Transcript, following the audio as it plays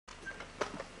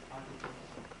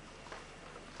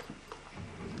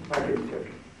What is it?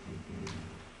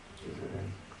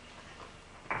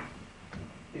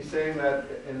 He's saying that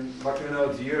in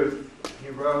Bhaktivinoda's youth, he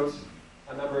wrote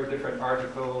a number of different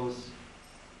articles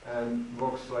and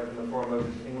books, like in the form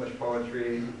of English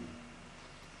poetry.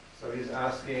 So he's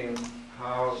asking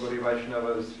how Gaudiya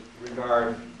Vaishnavas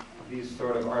regard these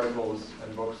sort of articles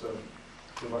and books of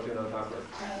Bhaktivinoda Thakur.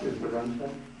 Is the answer?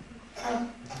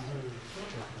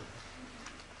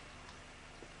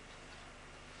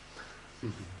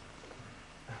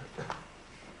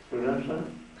 Answer?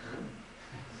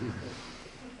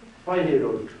 Why he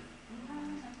wrote?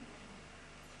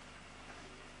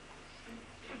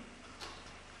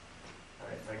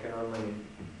 I can only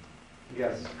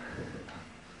guess.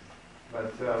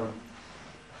 But Srila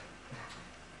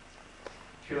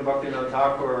Bhaktivinoda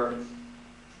Thakur,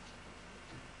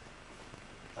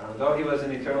 though he was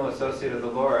an eternal associate of the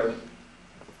Lord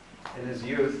in his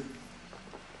youth,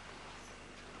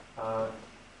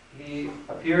 he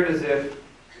appeared as if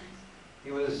he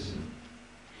was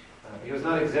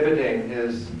not exhibiting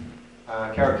his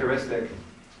characteristic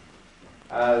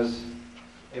as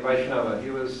a Vaishnava. He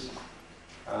was,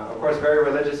 of course, very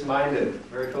religious-minded,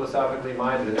 very philosophically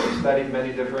minded. He studied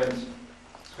many different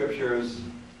scriptures,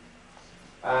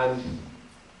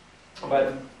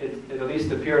 but it at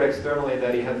least appeared externally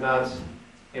that he had not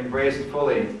embraced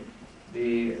fully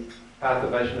the path of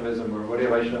Vaishnavism or Gaudiya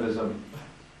Vaishnavism.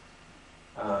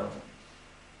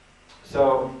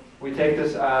 So we take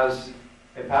this as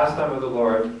a pastime of the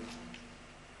Lord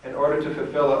in order to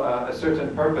fulfill a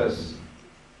certain purpose,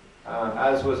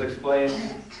 as was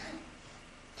explained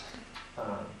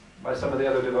by some of the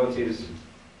other devotees.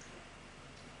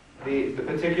 The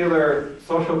particular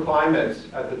social climate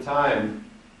at the time,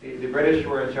 the British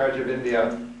were in charge of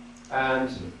India, and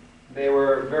they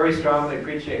were very strongly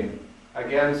preaching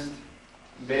against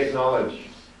Vedic knowledge,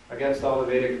 against all the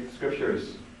Vedic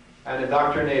scriptures, and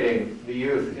indoctrinating the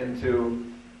youth into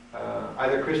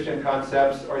either Christian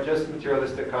concepts or just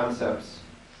materialistic concepts.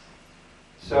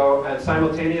 So, and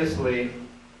simultaneously,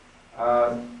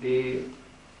 the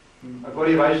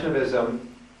Gaudiya Vaishnavism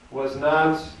was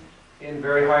not in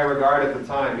very high regard at the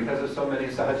time because of so many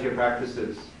Sahajya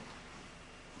practices.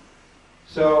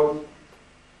 So,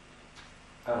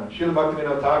 Srila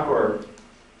Bhaktivinoda Thakur,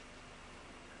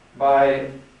 by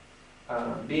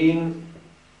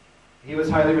he was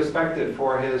highly respected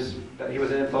for that he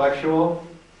was an intellectual.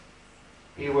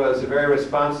 He was a very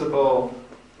responsible,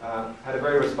 had a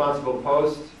very responsible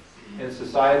post in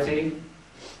society.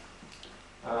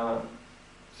 So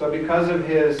because of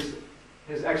his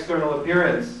external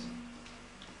appearance,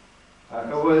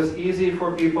 it was easy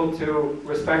for people to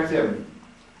respect him.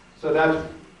 So that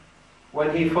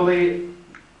when he fully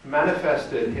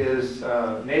manifested his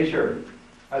nature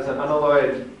as an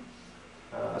unalloyed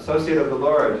associate of the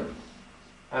Lord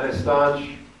and a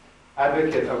staunch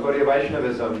advocate of Gaudiya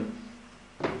Vaishnavism,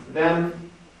 then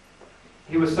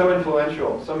he was so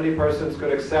influential, so many persons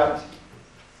could accept,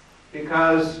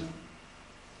 because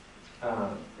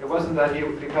it wasn't that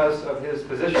because of his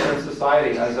position in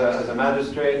society as a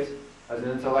magistrate, as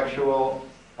an intellectual,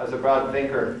 as a broad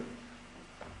thinker.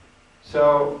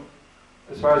 So,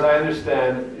 as far as I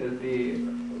understand, the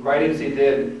writings he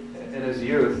did in his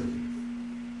youth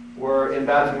were in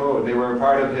that mood. They were a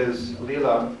part of his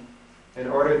lila in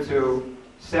order to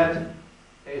set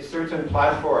a certain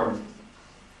platform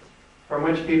from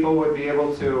which people would be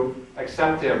able to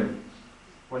accept him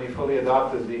when he fully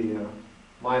adopted the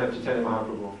line of Chaitanya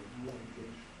Mahaprabhu.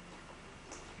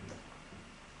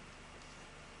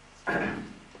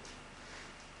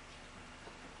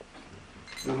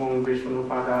 Namo Vishnu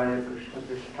Padaya Krishna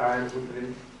Krishtaya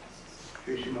Bhutale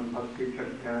Shri Bhakti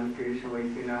Pratyan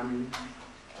Keshavati Nami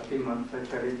Ati Matsa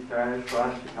Charitraya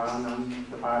Swashitanam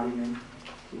Saparine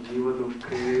Jiva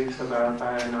Dukhe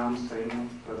Sadataya Nam Sainam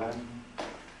Pradaya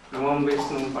Namo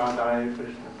Vishnu Padaya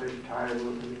Krishna Krishtaya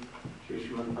Bhutale Shri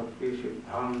Bhakti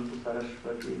Siddhanta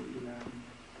Saraswati Nami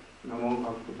Namo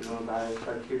Bhakti Vinodaya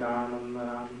Sachidananda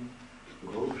Nami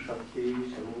Gho Shakti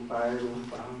Sarupaya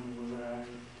Rupam Guraya.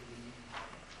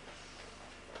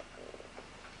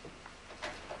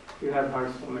 You have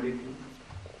heard so many things.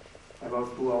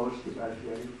 About 2 hours you are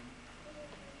hearing.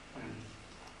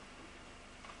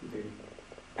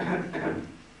 And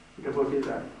the devotees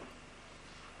are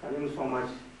telling so much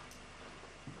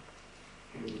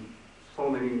in so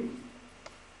many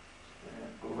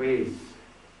ways.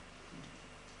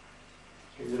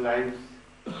 His life,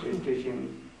 his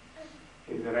teaching,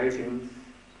 his writings,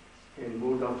 his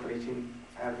mood of preaching,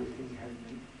 everything has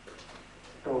been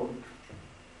told.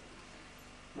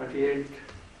 But yet,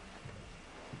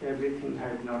 everything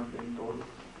had not been told.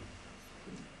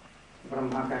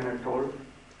 Brahma cannot told,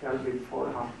 12 with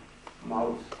 4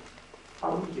 mouths.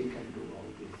 How we can do all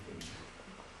these things?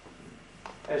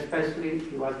 Especially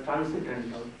he was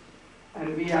transcendental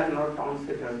and we are not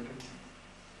transcendental.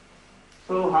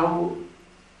 So how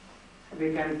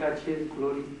we can touch his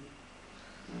glory?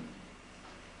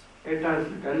 A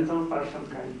transcendental person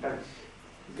can touch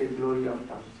the glory of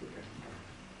transcendental.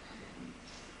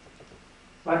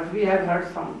 But we have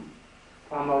heard some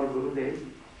from our Gurudev,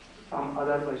 from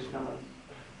other Vaishnavas,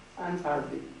 and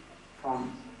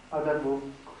from other books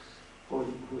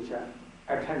which are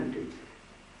authentic.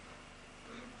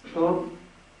 So,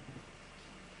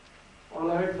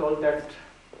 all I told that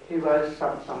he was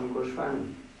Saptam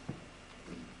Goswami.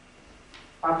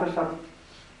 After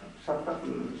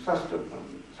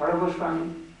Sara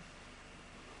Goswami,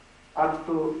 up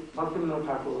to Bhaktivinoda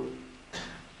Thakur,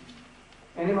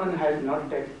 anyone has not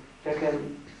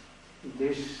taken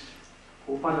this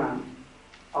Upanam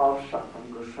of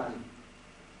Saptam Goswami.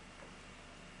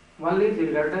 Only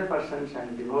the latter persons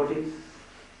and devotees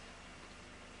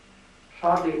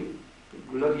saw the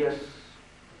glorious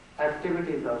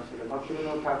activities of Sri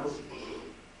Bhaktivinoda Thakur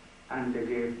and they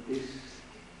gave this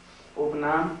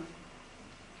Upanam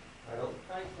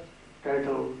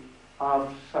title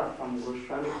of Saptam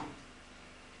Goswami.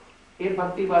 If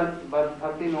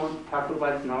Bhaktivinoda Thakur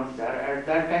was not there at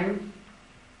that time,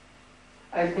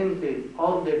 I think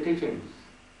all the teachings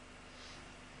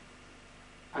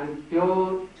and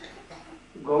pure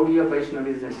Gaudiya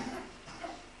Vaishnavism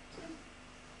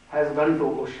has gone to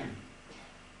ocean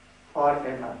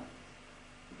forever.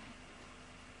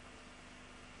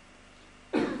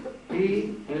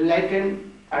 He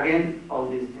enlightened again all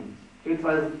these things. It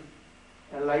was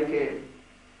like a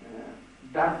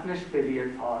darkness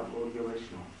period for Gaudiya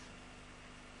Vaishnavas.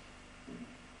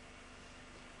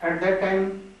 At that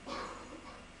time,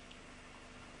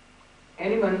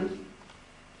 anyone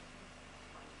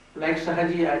like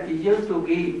Sahajiya is used to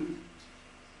give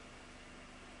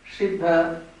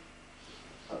Siddha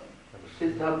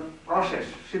process,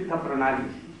 Siddha Pranali.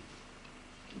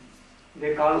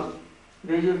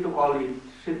 They used to call it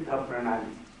Siddha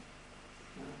Pranali.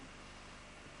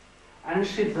 And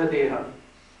Siddha Deha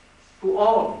to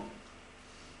all.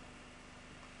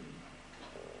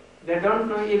 They don't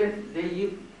know even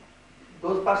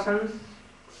those persons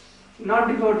not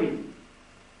devotee.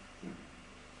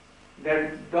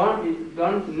 They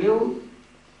don't knew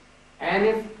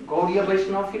any Gaudiya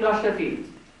Vaishnava philosophy,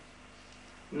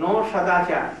 no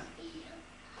Sadachar,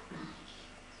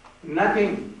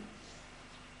 nothing.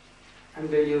 And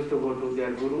they used to go to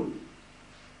their Guru,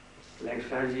 like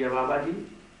Sahajiya Babaji,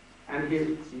 and he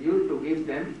used to give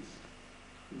them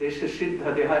this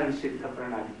Siddha Deha and Siddha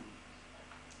Pranali.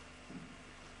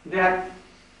 They have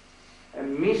a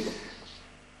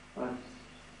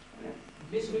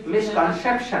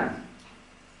misconception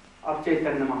of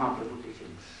Chaitanya Mahaprabhu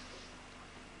teachings.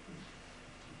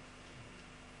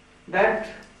 That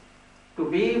to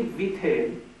be with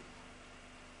a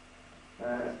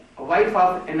wife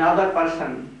of another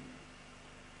person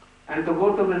and to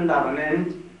go to Vrindavan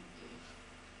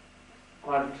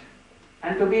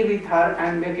and to be with her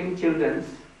and making children,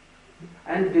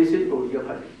 and this is Gaudiya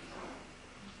Bhajan,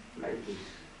 like this.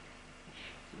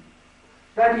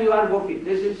 That you are Gopi,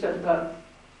 this is Siddha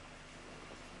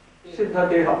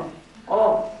Deha.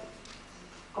 Oh,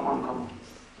 come on.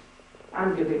 I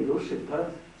am giving you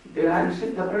Siddha Deha and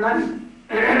Siddha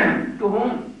Pranali. To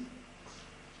whom?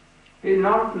 He is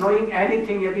not knowing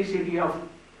anything, ABCD of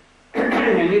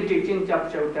any teachings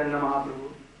of Chaitanya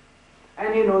Mahaprabhu.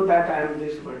 And he knows that I am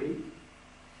this body.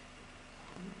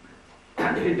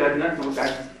 And he does not know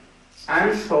that I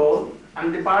am soul, I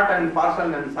am the part and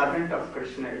parcel and servant of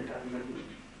Krishna eternally.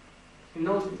 He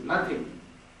knows nothing.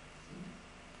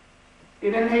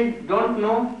 Even he don't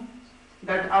know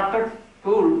that after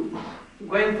going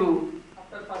to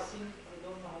after fasting, we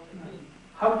don't know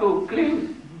how to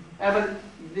clean. Ever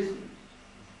this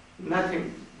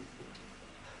nothing.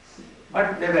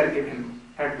 But they were given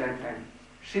at that time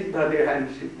Siddha Deha and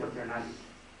Siddha Pranali.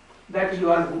 That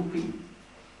you are Gopi.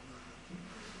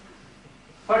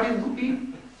 What is Gopi?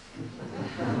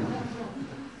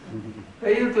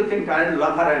 They used to think I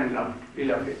love her and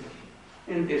beloved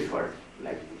in this world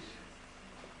like this.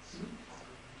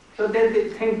 So they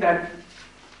think that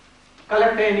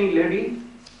collect any lady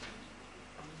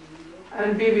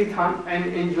and be with him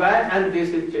and enjoy, and this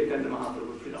is Chaitanya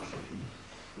Mahaprabhu philosophy,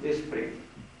 this prayer.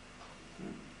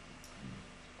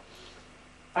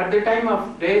 At the time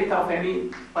of death of any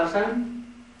person,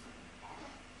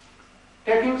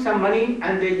 taking some money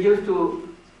and they used to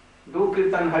do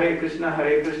Kirtan Hare Krishna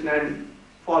and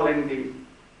fall in the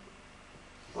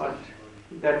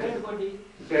dead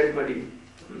body.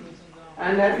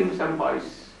 and having some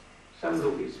boys, some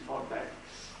rupees for that.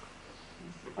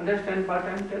 Understand what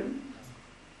I am telling?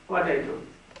 What I told?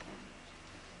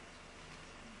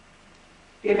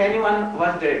 If anyone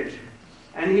was dead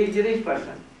and he is a rich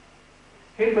person,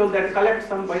 he told that collect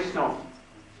some Vaishnava,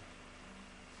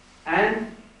 and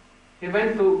he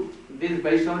went to this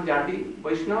Vaishnava Jati,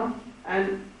 Vaishnava,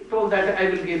 and told that I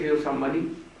will give you some money,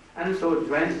 and so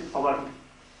join our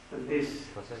this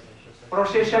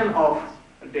procession of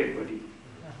dead body.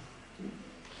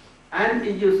 And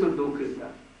he used to do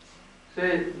kirtan. So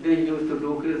they used to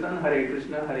do kirtan, Hare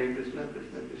Krishna, Krishna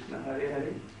Krishna, Hare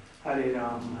Hare, Hare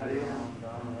Ram, Ram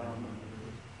Ram.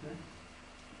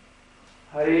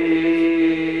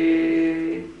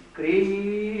 Hare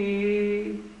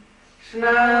Krishna,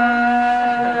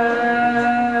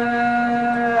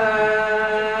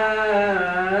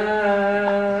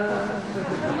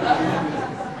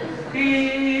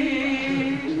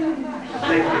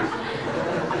 like this.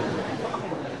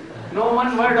 No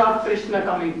one word of Krishna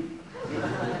coming.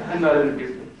 And all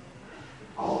people,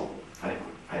 oh, very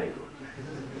good, very good.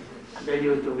 They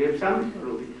used to give some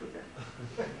rupees to them.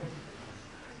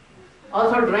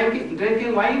 Also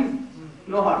drinking wine,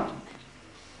 no harm.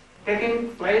 Taking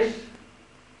flesh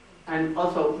and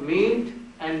also meat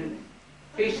and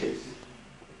fishes,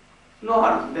 no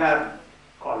harm. They are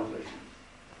called Vaishnava.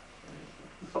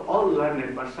 So all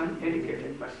learned person,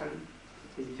 educated person,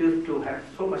 is used to have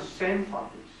so much shame for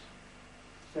this.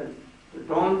 So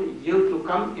don't you to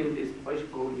come in this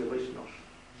Gaudiya Vaishnava.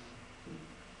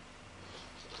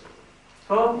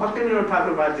 So Bhaktivinoda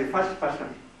Thakur was the first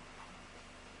person.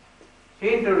 He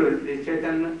introduced the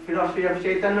philosophy of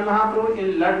Chaitanya Mahaprabhu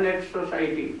in learned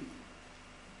society.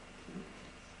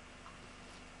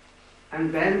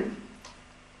 And then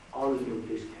all knew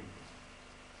this thing.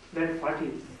 That what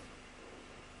is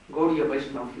Gaudiya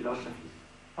Vaishnava philosophy?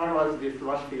 What was the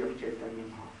philosophy of Chaitanya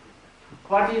Mahaprabhu?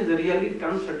 What is really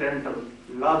transcendental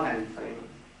love and frame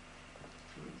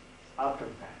after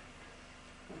that?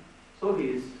 So he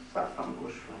is Satyam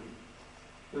Goswami,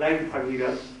 like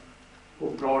Bhagirath,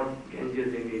 who brought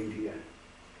Ganges in India.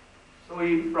 So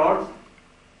he brought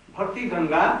Bhakti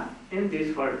Ganga in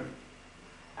this world.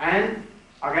 And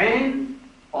again,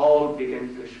 all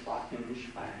began to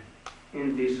inspire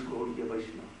in this Gaudiya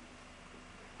Vaishnava.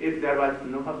 If there was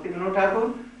no Bhaktivinoda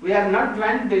Thakur, we have not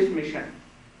joined this mission.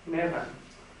 Never.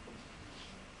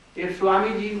 If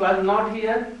Swamiji was not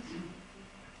here,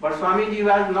 but Swamiji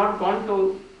was not gone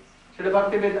to Srila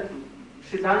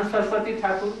Siddhanta Saraswati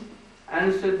Thakur,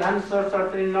 and Siddhanta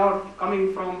Saraswati not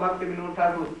coming from Bhaktivinoda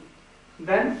Thakur,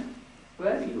 then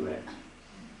where you were?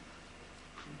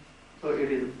 So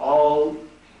it is all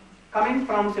coming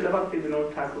from Srila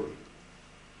Bhaktivinoda Thakur.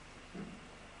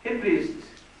 He preached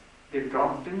the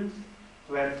doctrines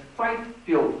were quite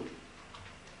pure.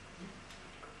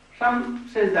 Some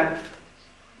says that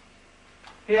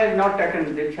he has not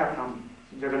taken Diksha from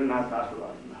Jagannath Das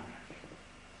Maharaj.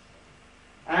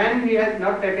 And he has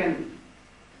not taken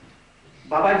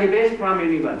Babaji Base from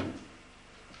anyone.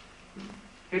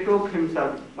 He took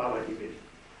himself Babaji Base.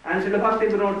 And Srila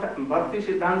Bhakti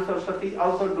Siddhanta Saraswati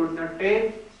also do not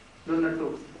take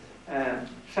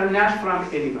sannyas from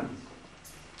anyone.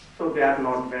 So they are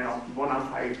not bona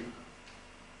fide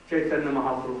Chaitanya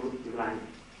Mahaprabhu line.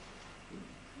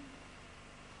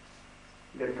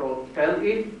 They tell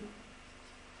it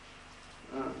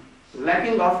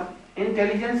lacking of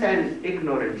intelligence and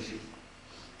ignorance.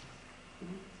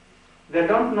 They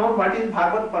don't know what is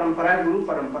Bhagavad Parampara, Guru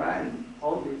Parampara and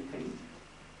all these things.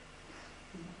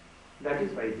 That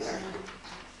is why they are.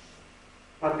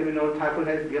 Bhaktivinoda Thakur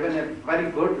has given a very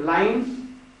good lines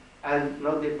as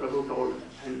Navdev Prabhu told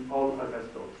and all others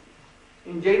told.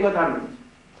 In Jaiva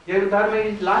Dharma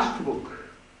is last book,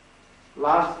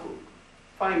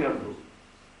 final book.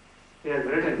 He has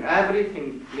written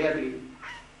everything clearly.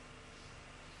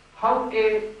 How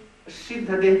a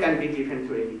Siddha can be given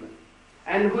to anyone.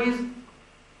 And who is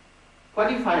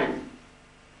qualified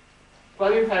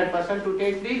person to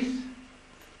take this?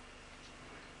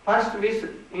 First,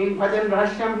 in Bhajan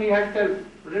Rahasyam, he has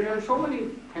written so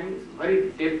many things very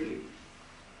deeply.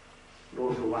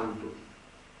 Those who want to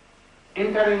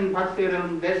enter in Bhakti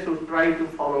realm, they should try to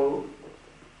follow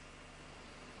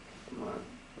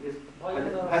this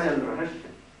Bhajan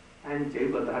Rahasyam and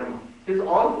Jaiva Dharma. These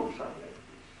all books are like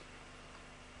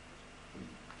this.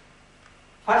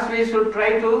 First, we should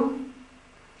try to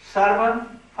serve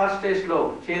first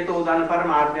sloka, Chetodan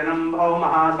Paramarjanam Bhav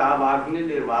Mahadavagni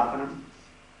Nirvapanam.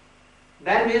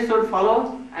 Then we should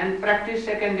follow and practice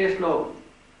second sloka,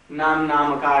 Nam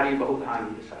Namakari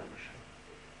Bahudhani Sarvasha.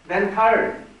 Then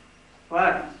third,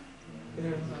 what?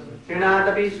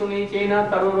 Srinatapi Sunichena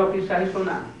Tarorapi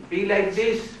Sahisuna. Be like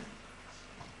this.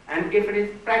 And if it is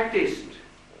practiced,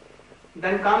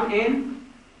 then come in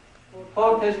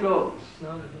fourth sloka.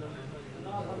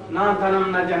 Na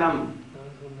dhanam na janam.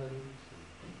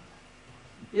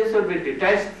 You should be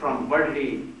detached from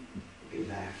worldly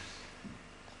desires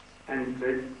and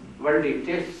worldly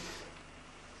tastes.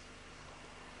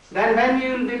 Then when you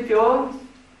will be pure,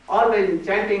 always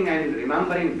chanting and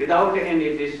remembering without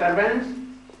any disturbance,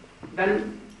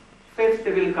 then fifth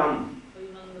will come.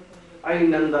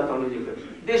 Ainanda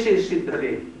Tanujuga. This is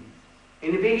Siddhadev.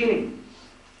 In the beginning,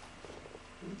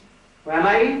 who am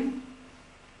I?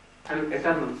 I am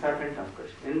eternal servant of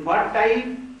Krishna. In what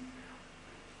time?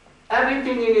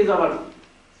 Everything is our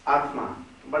Atma.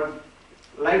 But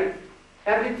like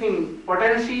everything,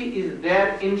 potency is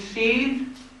there in seed.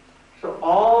 So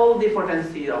all the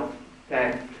potency of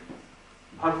that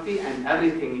bhakti and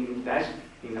everything in that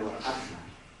in our Atma.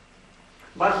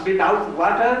 But without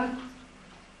water,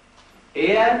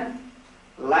 air,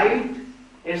 light,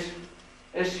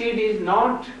 a seed is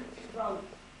not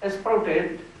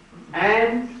sprouted,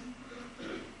 and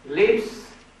leaves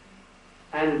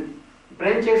and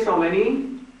branches so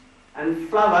many, and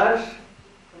flowers,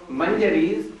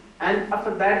 manjaris, and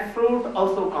after that fruit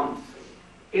also comes.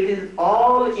 It is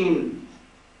all in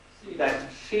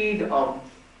that seed of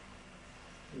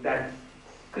that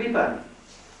creeper.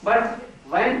 But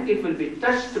when it will be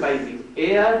touched by the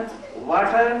air,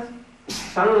 water,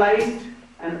 sunlight,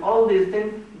 and all these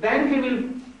things, then he will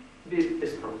be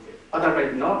sprouted.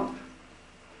 Otherwise not.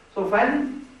 So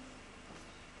when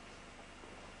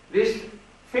this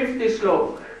fifth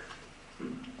sloka,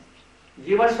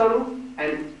 Jiva Swarup,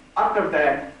 and after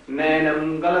that,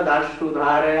 Nainam Galadashu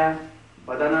Dharaya,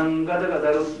 Padanam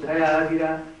Gadagadarudhaya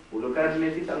Gira,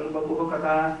 Ulukarneti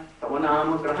Tangabuhokata,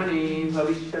 Tamanam Grahani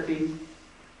Bhavishyati.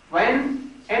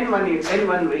 When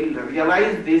anyone will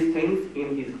realize these things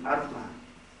in his Atma,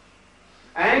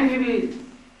 and he will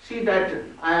see that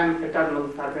I am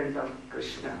eternal servant of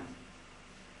Krishna.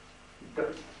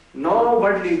 No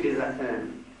worldly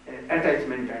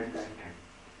attachment at that time.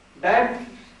 That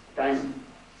time,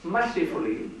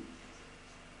 mercifully,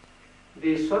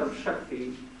 the Swarup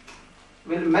Shakti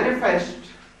will manifest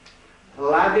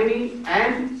Hladini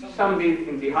and Sambit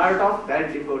in the heart of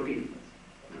that devotee.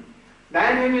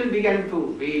 Then he will begin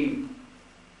to be,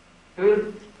 he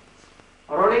will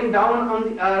rolling down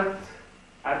on the earth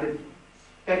and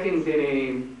taking the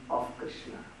name of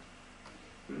Krishna.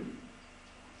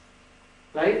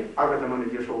 Like Agatamana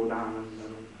Jashodananda.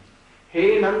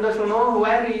 Hey Nanda Suno,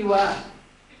 where you are?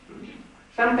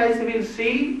 Sometimes he will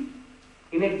see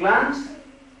in a glance,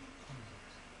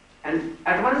 and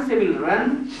at once he will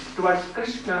run towards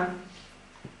Krishna,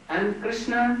 and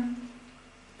Krishna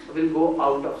will go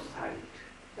out of sight,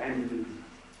 and he will be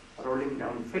rolling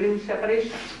down, feeling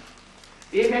separation.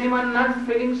 If anyone not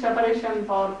feeling separation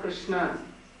for Krishna,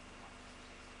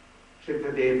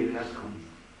 Siddhadev will not come.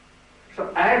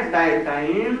 So at that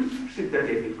time,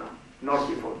 Siddhadev will come, not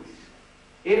before this.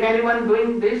 If anyone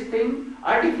doing this thing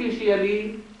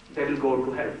artificially, they will go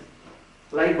to hell.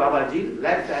 Like Babaji,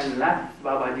 left and left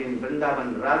Babaji in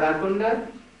Vrindavan, Radha Kunda,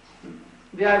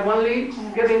 they are only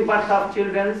giving birth of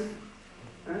children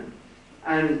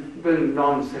and doing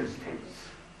nonsense things.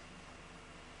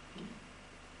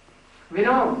 We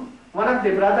know one of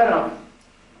the brother of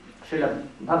Srila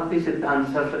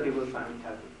Bhakti-Siddhanta Saraswati Goswami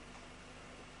Thakur,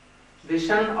 the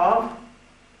son of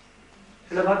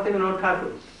Srila Bhakti-Vinod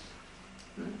Thakur,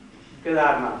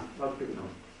 Kedarnath Bhakti-Vinod,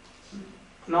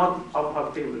 not of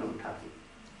Bhakti-Vinod Thakur.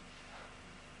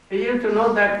 He used to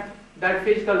know that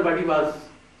physical body was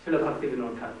Srila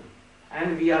Bhakti-Vinod Thakur,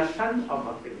 and we are sons of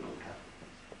Bhakti-Vinod Thakur.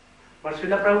 But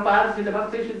Srila Prabhupada, Srila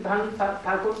Bhakti-Siddhanta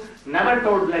Thakur never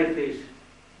told like this.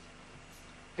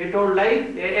 He told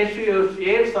like the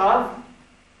associates of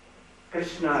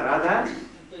Krishna, Radha,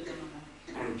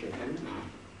 and Chaitanya.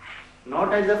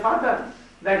 Not as a father,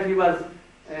 that he was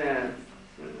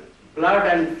blood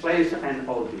and flesh and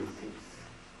all these things.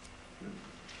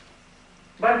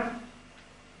 But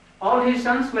all his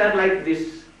sons were like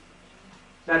this,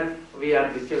 that we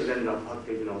are the children of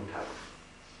Bhakti-Vinod Thakur.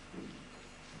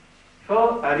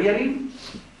 So really,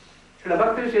 Srila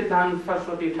Bhakti-Siddhanta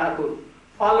Saraswati Thakur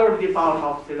followed the path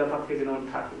of Srila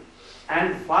Bhakti-Vinod Thakur.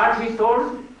 And what he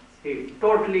told, he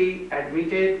totally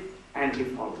admitted and he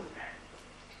followed that.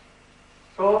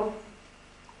 So,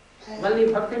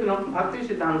 only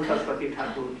Bhakti-Siddhanta Saraswati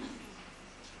Thakur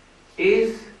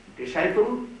is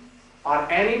disciple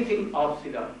or anything of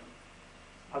Srila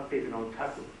Bhakti-Vinod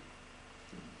Thakur.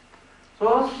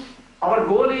 So, our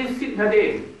goal is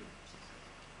Siddhadev.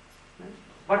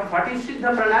 But what is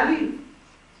Siddha Pranali?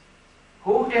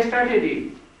 Who started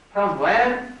it? From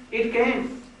where it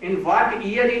came? In what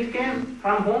year it came?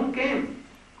 From whom came?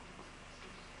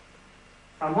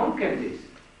 From whom came this?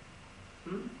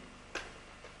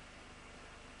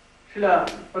 Srila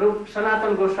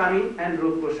Sanatana Goswami and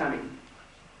Rupa Goswami.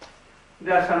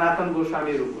 They are Sanatana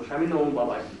Goswami, Rupa Goswami, no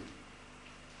Babaji.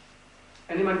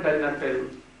 Anyone does not tell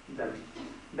them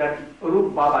that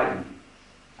Rupa Babaji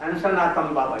and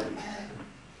Sanatana Babaji,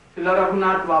 Srila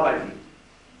Raghunath Babaji.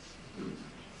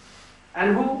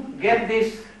 And who gave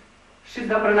this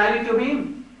Siddha Pranali to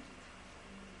him?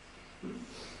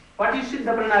 What is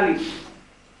Siddha Pranali?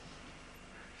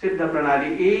 Siddha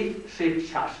Pranali is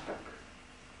Shikshastak.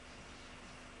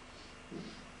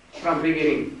 From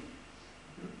beginning,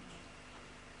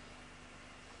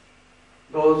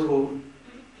 those who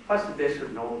first they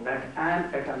should know that I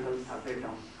am eternal servant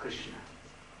of Krishna,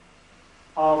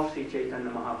 of Sri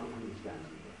Chaitanya Mahaprabhu Nityananda,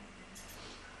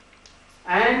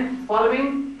 and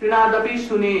following Trinadapi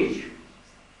Sunej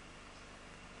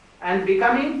and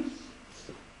becoming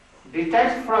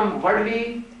detached from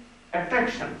worldly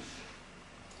attractions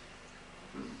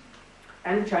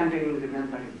and chanting,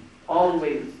 remembering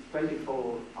always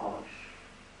 24 hours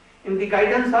in the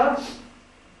guidance of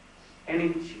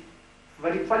any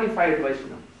very qualified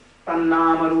Vaishnava.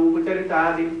 Tannama Rupa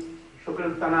Charitadi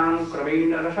Sukritanam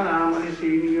Kramena Rasanam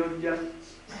Anishiniyojya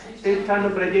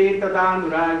Tithan Praje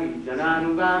Tadanuragi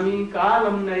Jananugami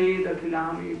Kalam Nae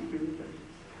Dakhilami.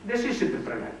 This is Siddha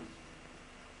Pranali.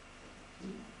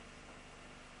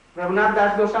 Raghunath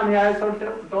Das Goswami has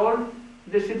told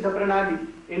this Siddha Pranali.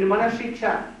 In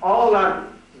Manasiksha, all are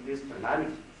this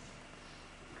Pranali.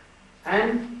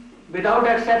 And without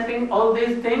accepting all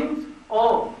these things,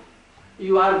 oh,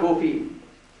 you are Gopi,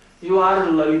 you are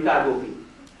Lalita Gopi,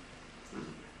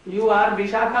 you are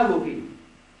Vishakha Gopi.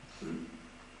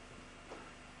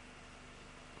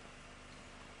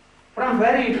 From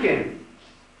where it came?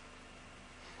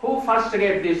 Who first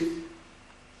gave this?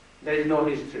 There is no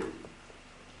history.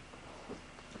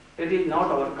 It is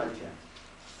not our culture.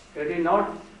 It is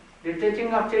not the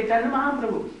teaching of Chaitanya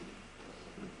Mahaprabhu.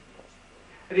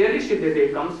 Really,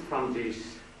 Siddhite comes from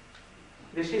this.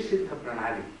 This is Siddha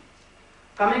Pranali.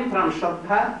 Coming from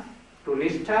Shraddha to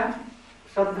Nishtha,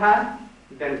 Shraddha,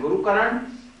 then Guru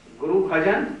Karan, Guru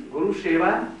Bhajan, Guru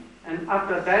Seva, and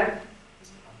after that,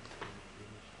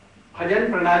 Bhajan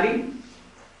Pranali,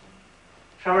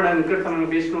 Shravanam, Kirtanam,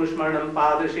 Vishnu Smaranam,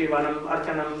 Pada Sevanam,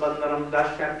 Archanam, Bandanam,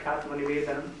 Dasyakhyatma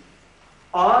Nivedanam,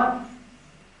 or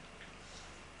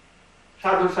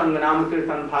Sadhu Sangha Nam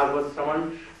Kirtan Bhagavad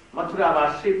Shravan, Mathura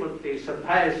Vasi Putti,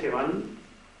 Sadhaya Sevan.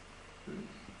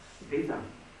 These are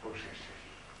processes.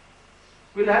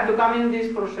 We'll have to come in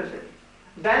these processes.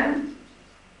 Then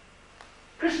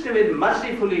Krishna will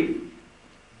mercifully,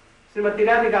 Srimati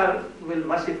Radhika will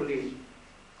mercifully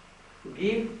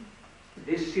give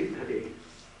this Siddha day.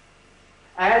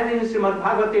 As in Srimad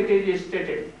Bhagavata it is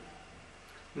stated,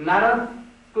 Narad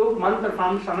took mantra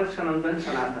from Sanat Sanandan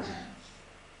Sanatana.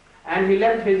 And he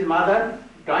left his mother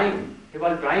dying. He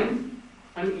was dying,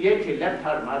 and yet he left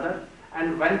her mother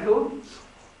and went to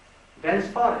dense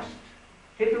forest.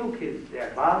 He took his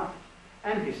bath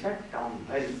and he sat down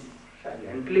very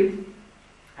silently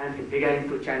and he began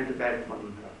to chant that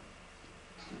mantra.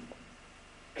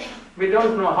 We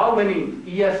don't know how many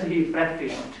years he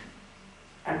practiced.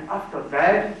 And after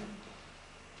that,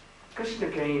 Krishna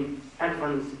came at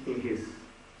once in his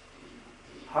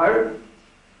heart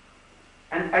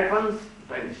and at once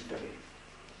vanished away.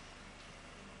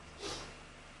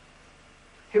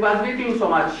 He was weeping so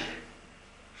much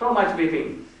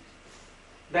weeping.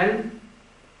 Then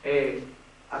a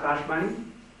Akashvani,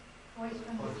 voice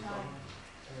from the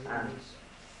sky.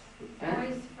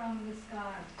 Voice from the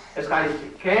sky. A sky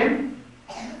came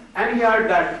and he heard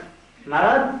that,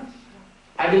 Narad,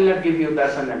 I will not give you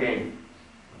darshan again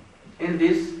in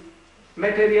this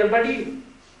material body.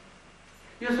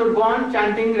 You should go on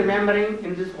chanting, remembering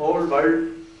in this whole world.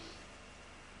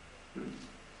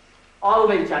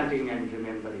 Always chanting and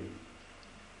remembering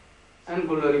and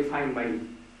glorifying my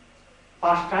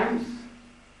pastimes.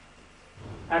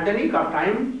 At the nick of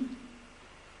time,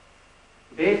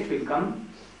 death will come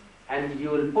and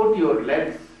you will put your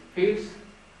legs, feet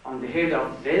on the head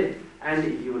of death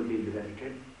and you will be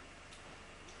liberated.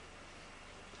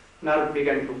 Now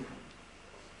began to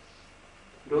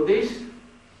do this,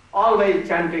 always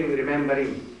chanting,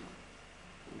 remembering,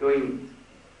 doing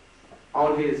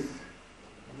all his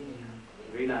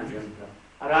Veena Yantra.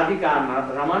 Radhika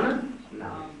Ramana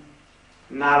Name.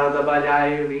 Narada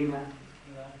Bajaye Veena.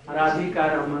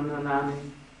 Radhika Ramana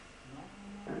Name.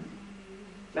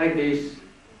 Like this.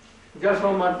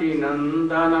 Jasomati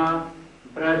Nandana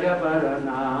Brajapara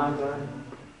Nagar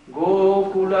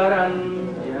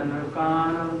Gokularanjana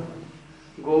Kana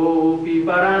Gopi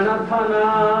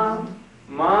Paranathana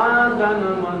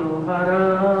Madana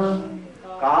Manohara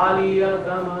Kaliya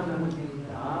Damana.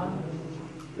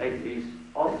 Like this,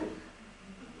 all this.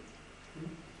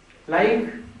 Like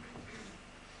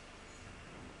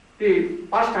the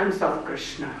pastimes of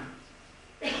Krishna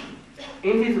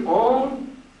in his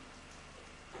own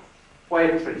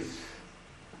poetries,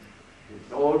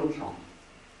 his own song.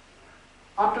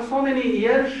 After so many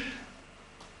years,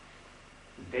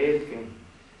 death came.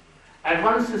 At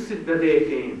once Siddhadev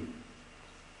came.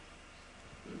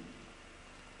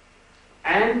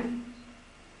 And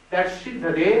that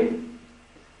Siddhadev,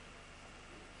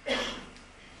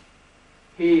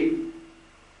 he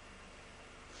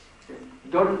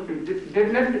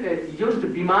did not use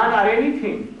Viman or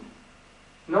anything.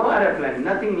 No aeroplane,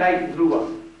 nothing like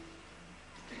Dhruva.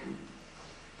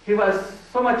 He was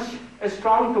so much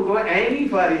strong to go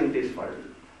anywhere in this world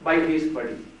by his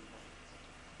body.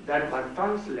 That was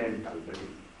transcendent already.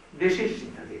 This is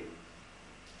Siddhadev.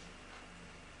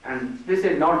 And this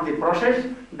is not the process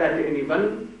that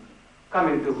anyone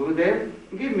coming to Gurudev,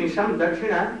 give me some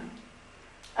dakshina,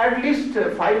 at least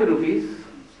 5 rupees,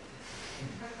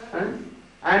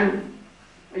 and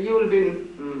you will be,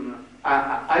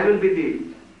 I will be the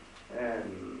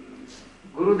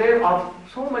Gurudev of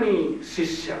so many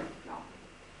Shishya now.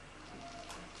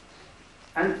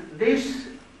 And this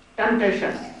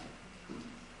temptation,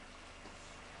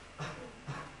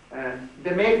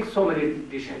 they make so many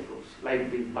disciples,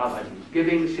 like the Babaji,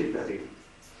 giving Siddhadev,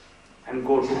 and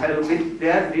go to hell with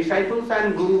their disciples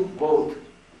and Guru both.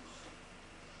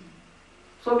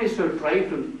 So we should try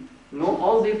to know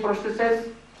all the processes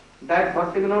that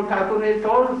Bhaktivinoda Thakur has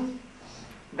told.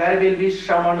 There will be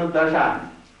Shravana Dasha,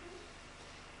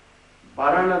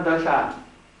 Varana Dasha,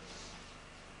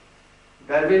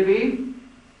 there will be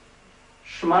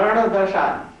Smarana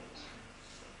Dasha,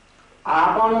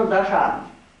 Apana Dasha,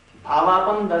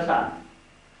 Bhavapan Dasha,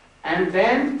 and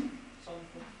then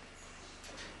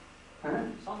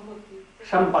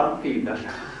Sampatti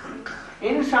Dasha.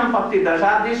 In Sampatti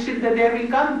Dasha, this Siddhadev will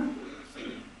come.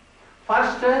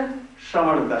 First,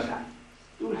 Shravana Dasha.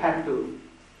 You will have to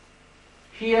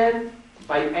hear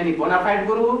by any bona fide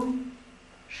Guru,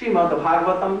 Srimad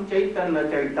Bhagavatam, Chaitanya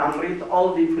Charitamrita,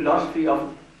 all the philosophy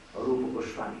of Rupa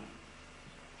Goswami.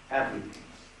 Everything.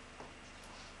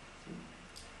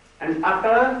 And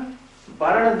after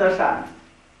Varana Dasha,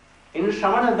 in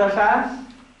Shravana Dasha,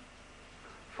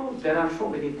 so there are so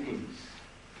many things.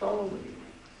 So many things.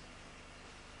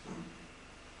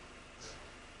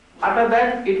 After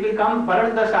that, it will come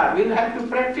Varana Dasha. We will have to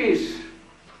practice.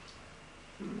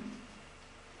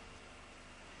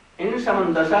 In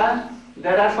Shravana Dasha,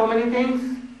 there are so many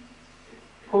things.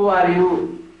 Who are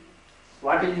you?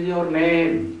 What is your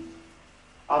name?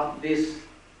 Of this,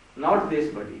 not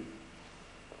this body,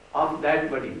 of that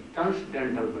body,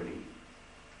 transcendental body.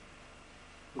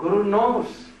 Guru knows,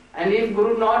 and if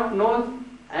Guru not knows,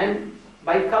 and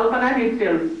by Kalpana he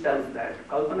tells that,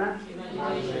 Kalpana,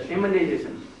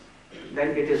 imagination,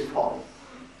 then it is false.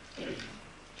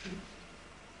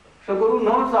 So Guru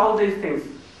knows all these things.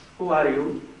 Who are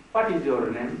you? What is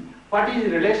your name? What is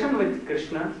relation with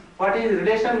Krishna? What is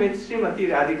relation with Srimati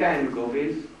Radhika and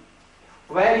Gopis?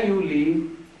 Where you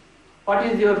live? What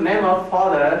is your name of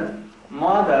father,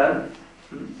 mother?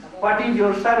 What is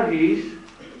your service?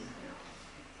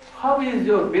 How is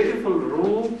your beautiful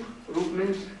roop? Roop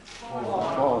means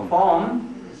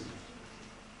form.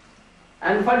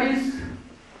 And what is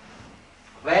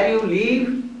where you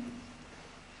live?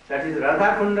 That is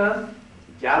Radha Kunda,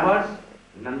 Javat,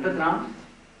 Nandagram,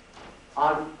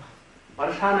 or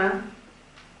Varshana.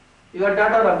 You are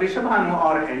daughter of Vishabhanu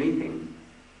or anything.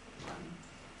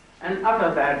 And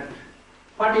after that,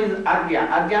 what is Agya?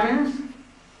 Agya means,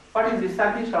 what is the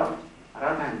service of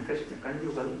Radha and Krishna,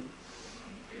 conjugal?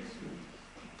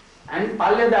 And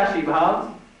Palyadashi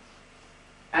Bhav,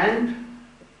 and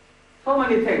so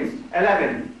many things,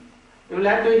 11. You will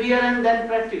have to hear and then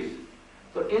practice.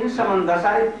 So in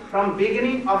Samandasai, from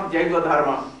beginning of Jaiva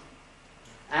Dharma,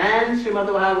 and Srimad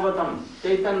Bhagavatam,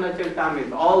 Chaitanya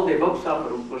Charitamrita, all the books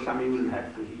of Rupa Goswami you will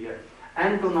have to hear,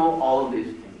 and to know all these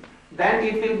things. Then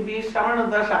it will be Shravana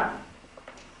Dasha.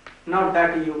 Not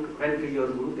that you went to your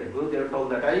Guru, the Guru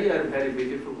told that I am very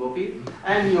beautiful Gopi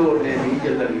and your name is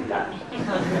Lalita.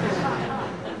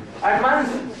 At once.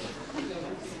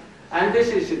 And this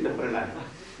is Siddha Pranaya.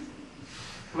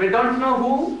 We don't know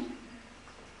who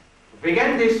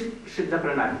began this Siddha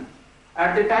Pranaya.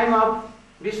 At the time of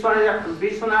Vishwanath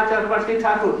Chakravarti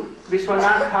Thakur,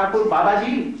 Vishwanath Thakur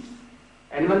Babaji,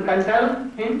 Anyone can tell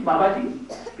him, Babaji,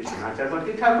 Krishna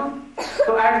Chakravarti Thakur.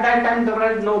 So at that time there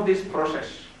was no this process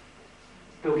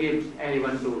to give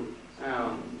anyone to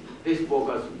this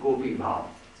bogus Gopi Bhav.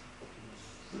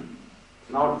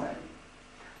 Not that.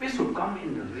 We should come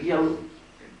in the real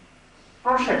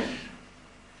process.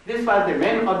 This was the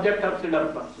main object of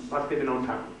Srila Bhaktivinoda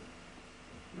Thakur.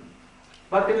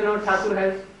 Bhaktivinoda Thakur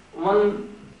has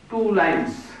 2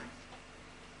 lines.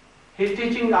 His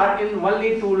teachings are in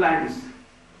only 2 lines.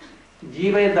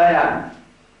 Jive Daya,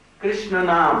 Krishna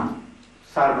Naam,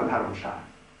 Sarva Dharmasha.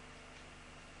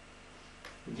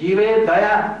 Jive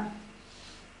Daya,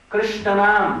 Krishna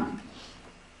Naam,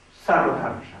 Sarva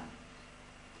Dharmasha.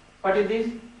 What is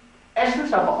this?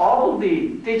 Essence of all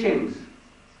the teachings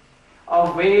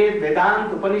of Ved,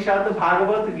 Vedanta, Upanishad,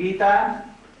 Bhagavad, Gita,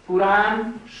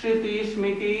 Puran, Shruti,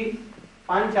 Smriti,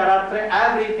 Pancharatra,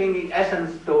 everything is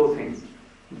essence those things.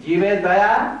 Jive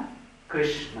Daya,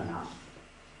 Krishna Naam.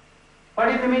 What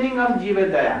is the meaning of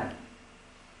Jive Daya?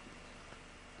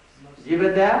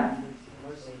 Jive Daya?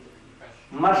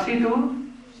 Mercy to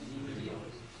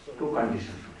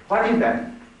conditions. What is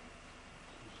that?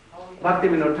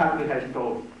 Bhaktivinoda Thakur has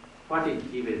told. What is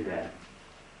Jive Daya?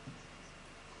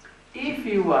 If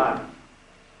you are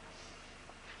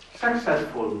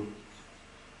successful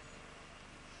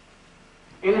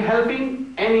in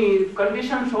helping any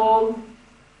conditioned soul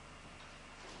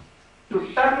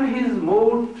to turn his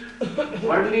mood,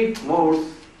 worldly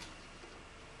moods,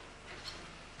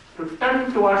 to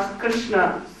turn towards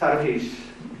Krishna service,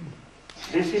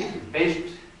 this is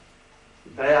best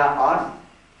daya or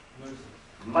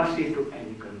mercy to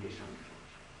any condition.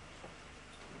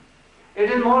 It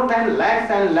is more than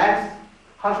lakhs and lakhs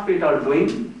hospital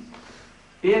doing,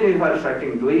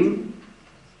 university doing,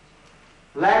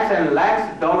 lakhs and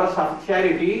lakhs dollars of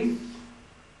charities.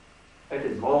 It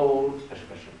is more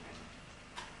special thing.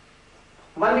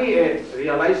 Only a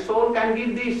realized soul can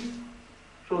give this.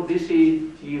 So this is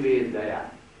Jive Daya.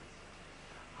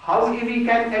 How we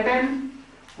can attain?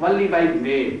 Only by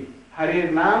name. Hare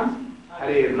Naam,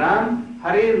 Hare Naam,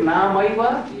 Hare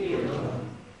Naamaiva.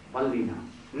 Only Naam.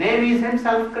 Name is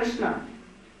himself Krishna.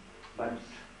 But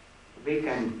we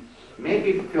can make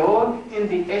it pure in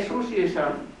the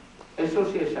association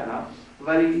of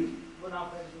very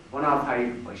bona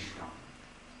fide Vaishnava,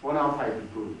 bona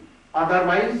fide Guru.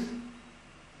 Otherwise,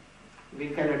 we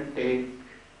cannot take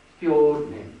pure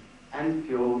name and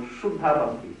pure Shuddha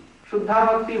Bhakti. Shuddha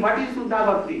Bhakti, what is Shuddha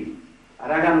Bhakti?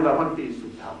 Raganuga Bhakti is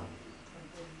Shuddha Bhakti.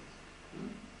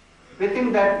 We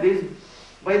think that this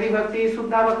Vaidhi Bhakti is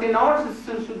Shuddha Bhakti, not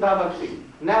Shuddha Bhakti.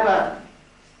 Never.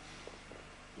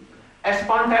 A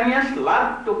spontaneous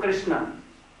love to Krishna.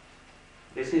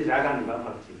 This is Raganuga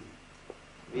Bhakti.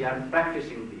 We are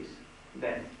practicing this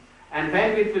then. And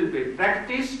when it will be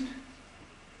practiced,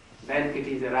 then it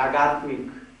is a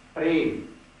Ragatmik prem.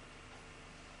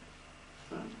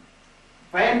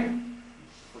 When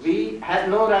we have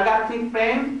no Ragatmik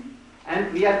prem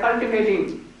and we are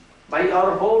cultivating by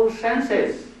our whole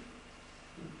senses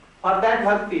for that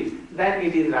bhakti, then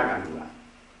it is Raganuga.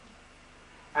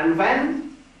 And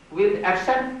when we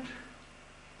accept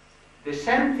the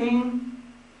same thing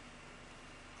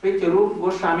which Rupa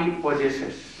Goswami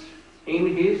possesses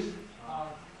in his,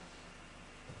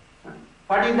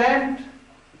 what is that?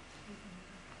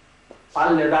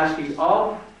 Palyadasi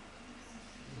of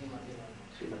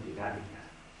Srimati Radhika.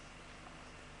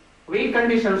 We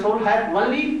conditioned soul have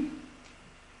only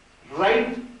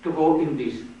right to go in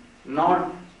this,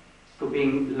 not to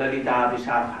being Lalita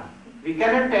Vishakha. We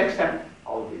cannot accept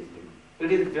all these things.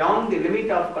 It is beyond the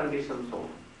limit of conditioned soul.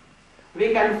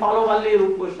 We can follow only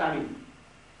Rupa Goswami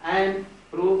and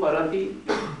Rupa Rati,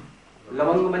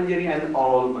 Lavanga Manjari and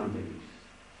all Manjaris.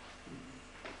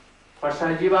 For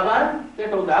Sahaji Baba, they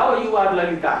told, oh, you are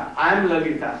Lalita, I am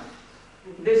Lalita.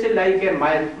 This is like a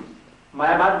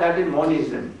Mayavad, that is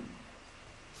monism.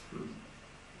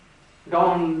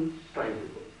 Don't try to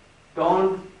go.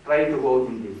 Don't try to go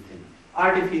in this thing.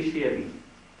 Artificially.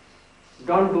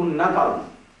 Don't do knuckle.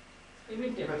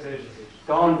 Imitation.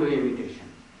 Don't do imitation.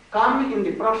 Come in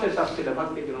the process of Srila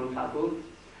Bhaktivinoda Thakur,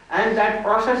 and that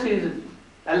process is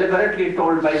elaborately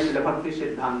told by Srila Bhakti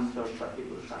Siddhanta Saraswati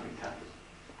Goswami Thakur.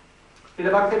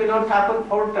 Srila Bhaktivinoda Thakur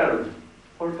foretold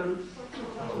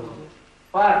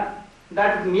for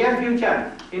that near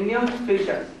future, in near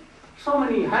future, so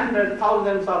many hundred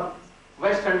thousands of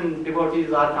Western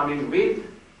devotees are coming with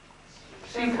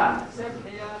Sikha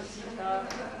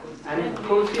and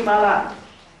Tulsi Mala,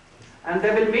 and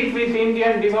they will meet with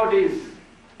Indian devotees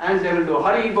and they will do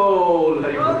Hari Bol,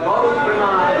 Hari Bol, Gaur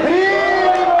Pranam.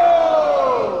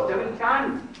 They will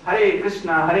chant Hare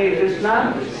Krishna, Krishna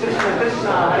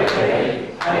Krishna, Hare Hare,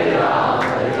 Hare Ram,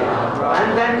 Hare Ram.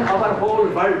 And then our whole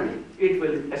world, it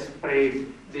will spread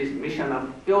this mission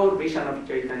of, pure mission of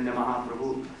Chaitanya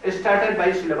Mahaprabhu, started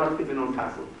by Srila Bhakti Vinod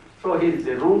Thakur. So he is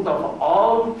the root of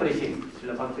all preaching,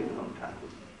 Srila Bhakti Vinod Thakur.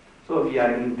 So we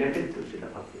are indebted to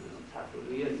Srila Bhakti Vinod Thakur,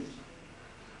 really.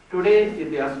 Today is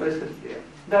the auspicious day.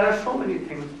 There are so many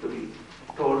things to be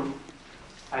told.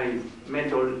 I may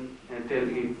tell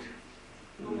it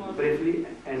briefly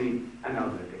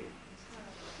another day.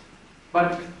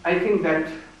 But I think that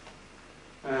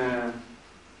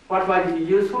what was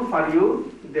useful for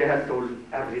you, they have told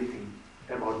everything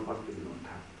about Bhakti Vinod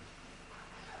Thakur.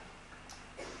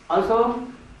 Also,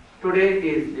 today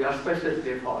is the auspicious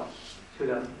day for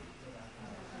Srila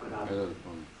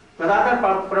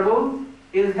Gadadhar Prabhu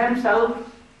is himself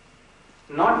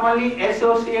not only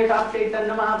associate of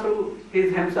Chaitanya Mahaprabhu, he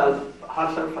is herself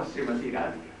a Srimati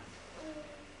Radhika.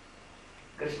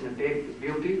 Krishna takes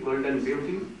beauty, golden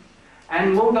beauty,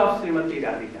 and mood of Srimati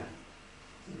Radhika,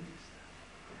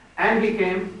 and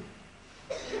became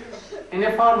in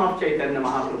a form of Chaitanya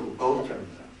Mahaprabhu,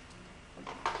 Gaurchandra.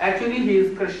 Actually, he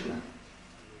is Krishna.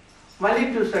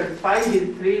 Only to satisfy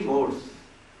his three modes,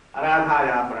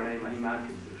 Aradhaya, Pranay, Mahima,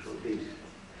 Kidusho, these,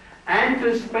 and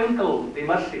to sprinkle the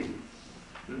mercy,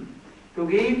 to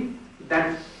give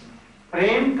that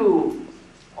prem to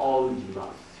all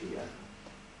jivas here.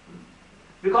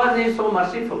 Because he is so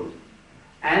merciful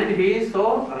and he is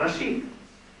so Rashik.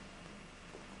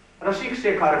 Rashik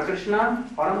Shekhar Krishna,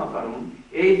 Parama Karun,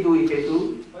 Ek Dui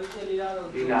Ketu,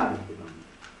 Lila.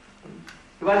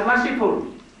 He was merciful,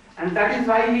 and that is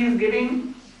why he is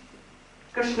giving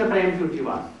Krishna prem to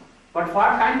jivas. But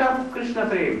what kind of Krishna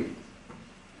prem?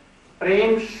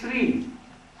 Prem Shri,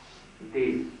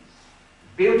 the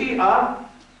beauty of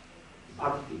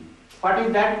bhakti. What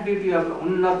is that beauty of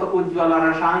Unnata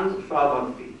Ujjvala Rasang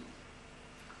Swabhakti?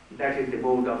 That is the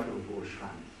mode of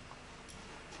Goswami.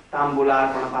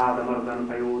 Tambular Pranapada Mardan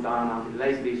Payodana,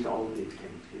 like this, all these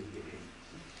things is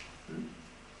giving.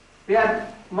 They are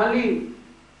only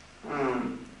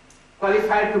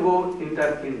qualified to go in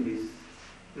this,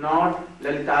 not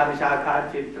Lalita,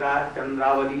 Vishakha, Chitra,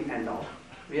 Chandravali and all.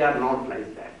 We are not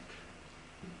like that.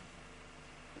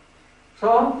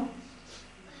 So,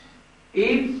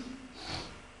 if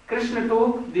Krishna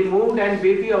took the mood and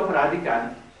beauty of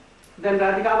Radhika, then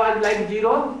Radhika was like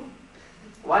zero?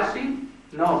 Was she?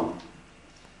 No.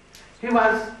 He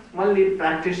was only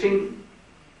practicing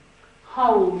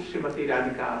how Srimati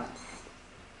Radhika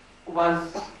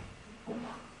was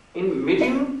in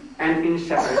meeting and in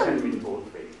separation in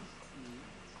both ways.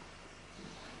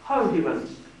 How he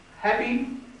was happy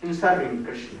in serving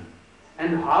Krishna,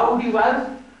 and how he was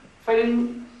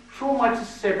feeling so much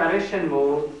separation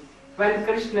mode when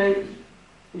Krishna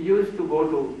used to go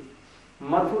to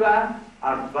Mathura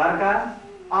or Dwarka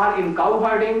or in cow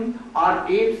herding, or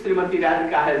if Srimati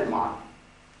Radhika has man.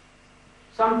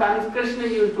 Sometimes Krishna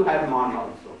used to have man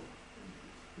also.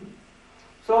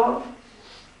 So,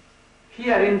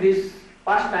 here in this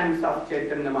pastimes of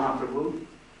Chaitanya Mahaprabhu,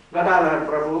 Gadadhar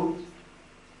Prabhu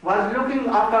was looking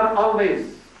after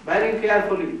always very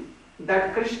carefully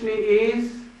that Krishna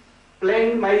is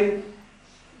playing my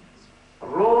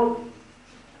role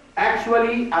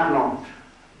actually or not.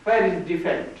 Where is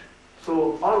defect?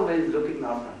 So always looking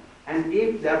after. And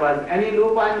if there was any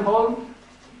loophole,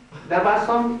 there was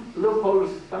some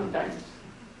loopholes sometimes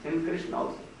in Krishna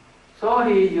also. So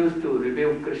he used to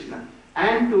rebuke Krishna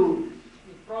and to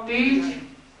teach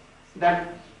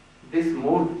that this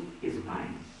mood is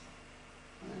mine.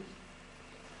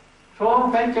 So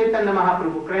when Chaitanya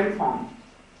Mahaprabhu came from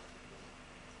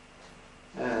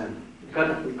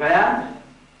Gaya,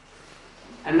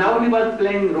 and now he was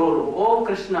playing role, O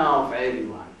Krishna of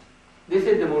everyone. This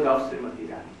is the mood of Srimati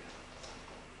Radhika.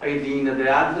 Aidina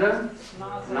Dayadra,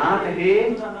 Nath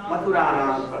He,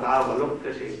 Mathurana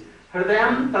Padavaloktashe,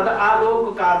 Hridayam Tada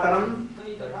Alok Kataram,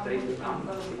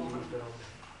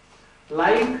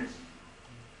 like,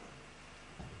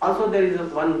 also there is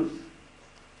one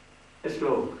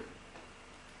slok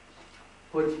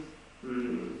which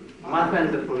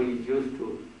Madhavendra Puri used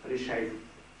to recite.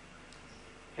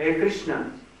 Hey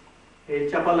Krishna, hey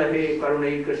Chapala, hey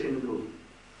Karunaika Sindhu.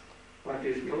 What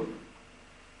is it?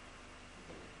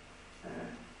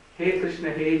 Hey Krishna,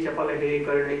 hey Chapala, hey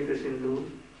Karunaika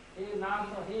Sindhu.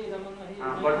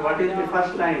 But what is the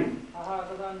first line?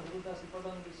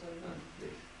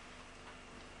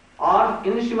 Or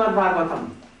in Srimad Bhagavatam,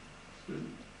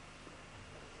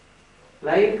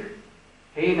 like,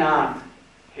 hey Nath,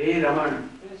 hey Raman,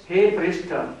 hey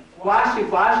Prishta, Kwashi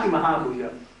Kwashi Mahabhuja,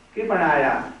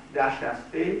 Kripanaya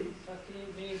Dashaste,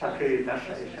 Sakhe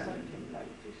Dashayashan,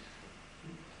 like this.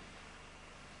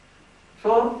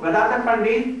 So Gadadhar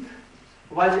Pandit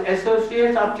was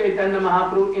associate of Chaitanya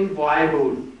Mahaprabhu in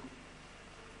boyhood.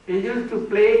 He used to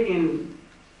play in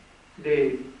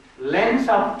the lanes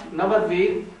of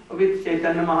Navadvip with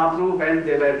Chaitanya Mahaprabhu when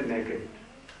they were naked.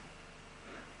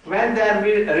 When they are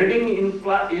reading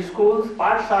in schools,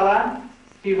 Pathshala,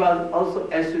 he was also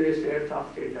associate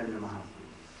of Chaitanya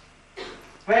Mahaprabhu.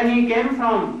 When he came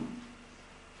from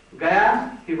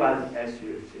Gaya, he was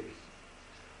associate.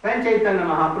 When Chaitanya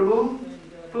Mahaprabhu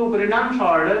took renounced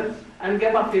order and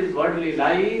gave up his worldly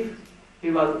life,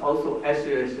 he was also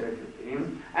associated with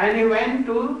him. And he went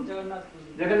to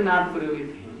Jagannath Puri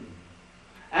with him.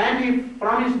 And he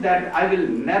promised that I will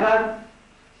never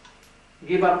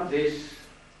give up this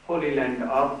holy land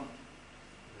of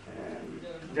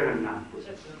Jagannath Puri.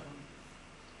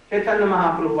 Chaitanya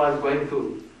Mahaprabhu was going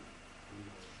to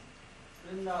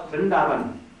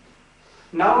Vrindavan.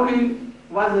 Now he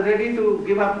was ready to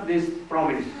give up this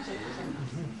promise.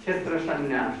 Kshetra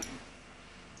Sannyas.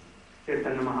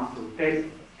 Chaitanya Mahaprabhu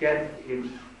get his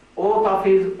oath of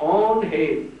his own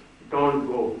head. Don't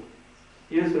go.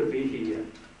 You should be here.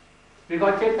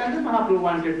 Because Chaitanya Mahaprabhu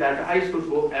wanted that I should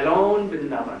go alone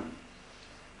Vrindavan.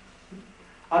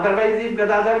 Otherwise, if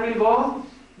Gadadhar will go,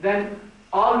 then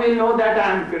all will know that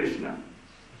I am Krishna.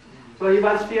 So he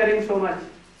was fearing so much.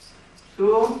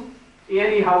 So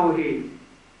anyhow he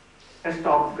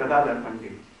stopped Gadadhar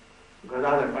Pandit.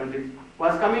 Gadadhar Pandit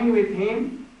was coming with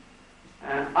him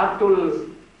up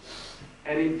to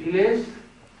any village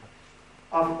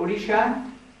of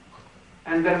Odisha,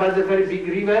 and there was a very big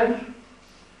river.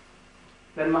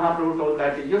 Then Mahaprabhu told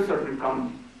that you should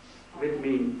come with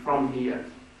me from here.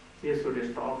 He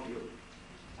should stop you.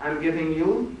 I am giving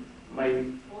you my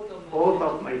oath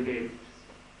of my head.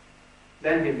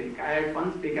 Then he at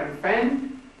once became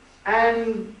faint,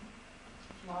 and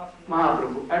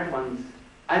Mahaprabhu at once,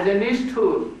 as a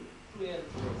Nishthur,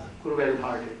 cruel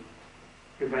hearted,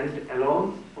 he went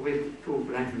alone with two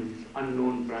Brahmins,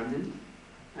 unknown Brahmins,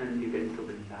 and he went to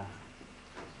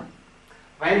Vrindavan.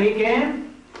 When he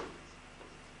came,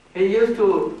 he used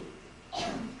to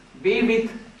be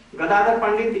with Gadadhar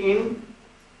Pandit in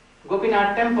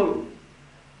Gopinath temple.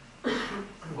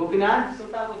 Gopinath?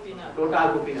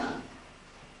 Tota Gopinath.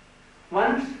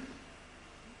 Once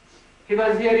he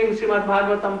was hearing Srimad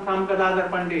Bhagavatam from Gadadhar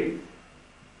Pandit.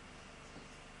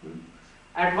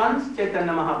 At once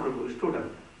Chaitanya Mahaprabhu stood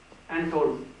up and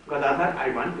told Gadadhar, I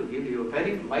want to give you a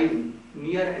very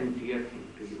near and dear thing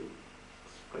to you.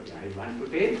 But I want to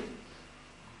take.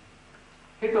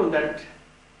 He told that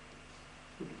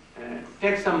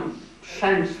take some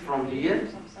sands from here.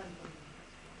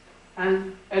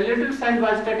 And a little sand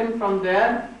was taken from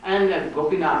there, and at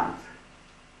Gopinath,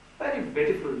 very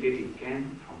beautiful deity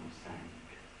came from sand.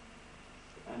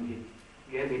 And he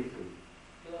gave it to.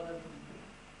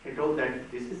 He told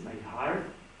that this is my heart,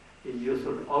 you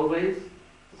should always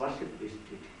worship this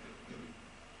deity.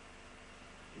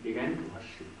 He began to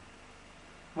worship.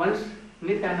 Once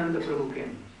Nityananda Prabhu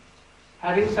came,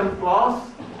 having some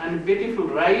cloth and beautiful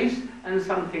rice and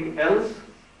something else,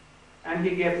 and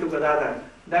he gave to Gadadhar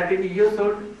that if you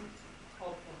should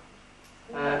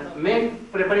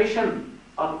make preparation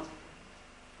of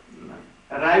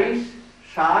rice,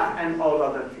 shak and all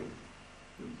other things.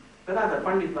 Gadadhar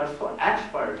Pandit was so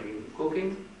expert in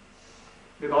cooking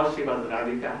because she was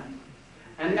Radhika,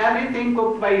 and everything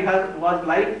cooked by her was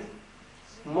like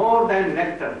more than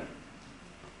nectar.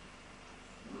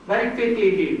 Very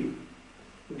quickly he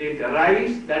did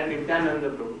rice, that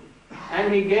Nityananda Prabhu,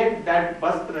 and he gave that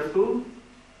vastra to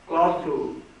cloth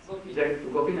to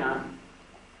Gopinath,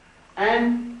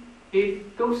 and he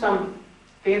took some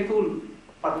tentul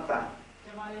patta,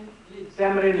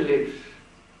 tamarind leaves,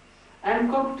 and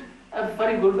cooked a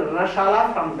very good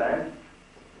rasala from that.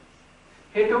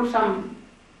 He took some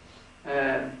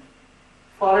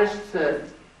forest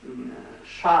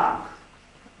shark,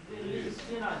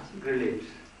 grillage,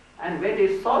 and made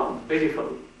it so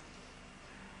beautiful.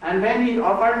 And when he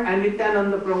offered, and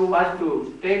Nityananda Prabhu was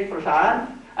to take prasad,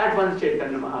 at once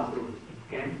Chaitanya Mahaprabhu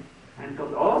came and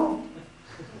told, oh,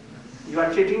 you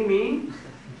are cheating me?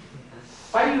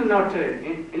 Why you not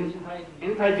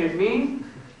invited me?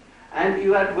 And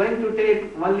you are going to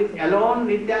take only alone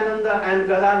Nityananda and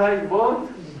Gadadhar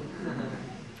both?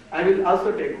 I will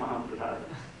also take Mahaprasad.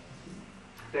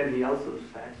 Then he also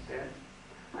sat there,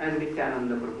 and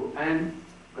Nityananda Prabhu and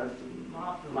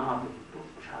Mahaprabhu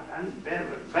took prasad, and they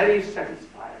were very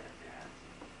satisfied.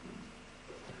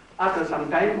 After some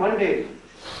time, one day,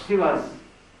 he was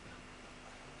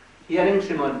hearing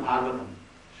Srimad Bhagavatam.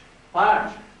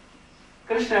 What?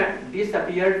 Krishna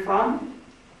disappeared from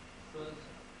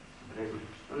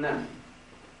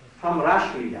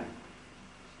Ras Leela.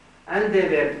 And they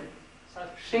were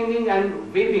singing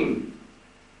and weeping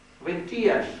with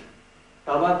tears.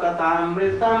 Tava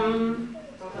katamritam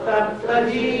tatta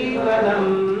jivanam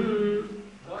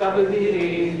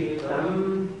kabviriritam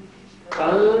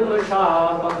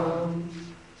kalmashapam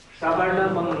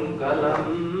savanamangalam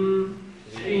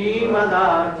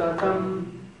srimadatam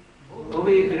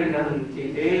bhuvi grinanti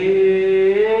te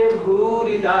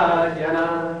bhurida jana.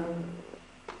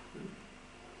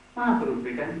 Mahaprabhu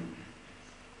began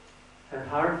her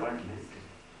heart was lifted.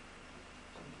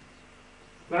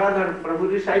 Rather, Prabhu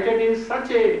recited in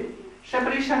such a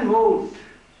separation mood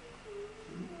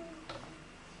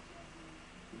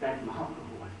that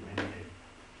Mahaprabhu was melted.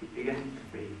 He began to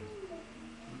pray.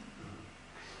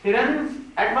 He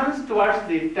ran at once towards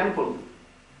the temple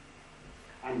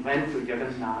and went to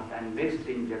Jagannath and mixed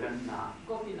in Jagannath,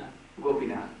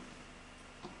 Gopinath.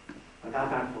 But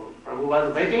Prabhu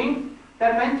was waiting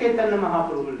that when Chaitanya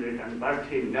Mahaprabhu will return, but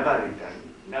he never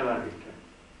returned.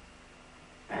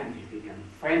 And he became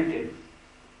fainted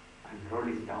and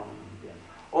rolling down on the earth.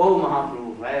 Oh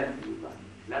Mahaprabhu, where have you gone?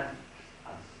 Left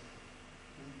us.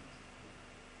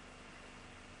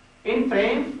 In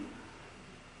prema,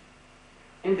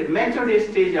 in the matured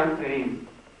stage of prema,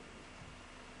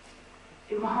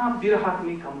 a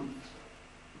Mahavirahagni comes.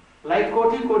 Like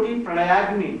Koti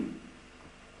Pralayagni.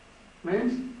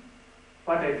 Means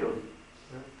what I told.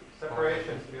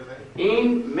 Separation.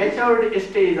 In matured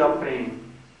stage of prema,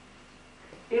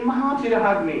 a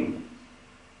Mahavirahagni,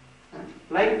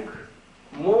 like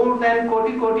more than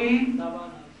Koti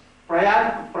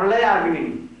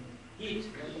Pralayagni. Heat.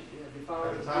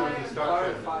 At the time of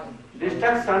destruction.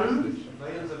 Destruction.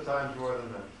 Millions of times more than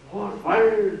that. Whole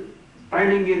world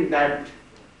burning in that.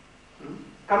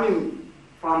 Coming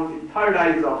from the third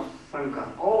eyes of Shankar,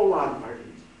 all are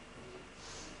burning.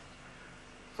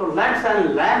 So lakhs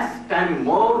and lakhs times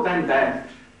more than that.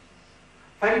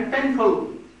 Very painful.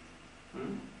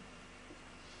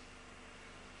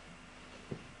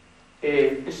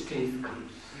 A stage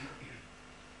comes.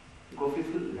 Gopis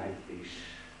like this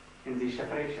in the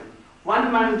separation.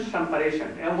 1 month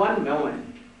separation, a 1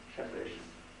 moment separation.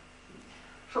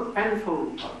 So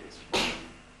painful for this.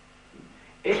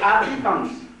 A arti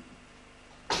comes.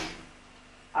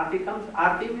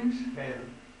 Arti means? Pain.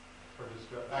 For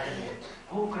agony.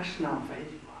 Oh Krishna, where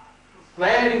you are?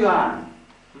 Where you are?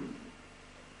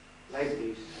 Like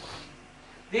this.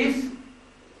 This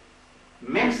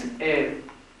makes a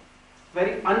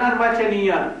very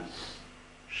anarvachaniya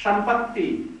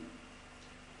sampatti.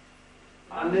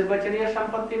 Anarvachaniya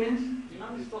sampatti means?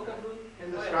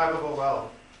 Indescribable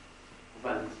wealth.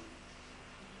 Wealth.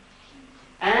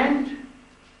 And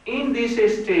in this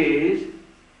stage,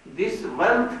 this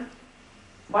wealth,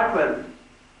 what wealth?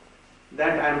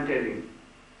 That I am telling.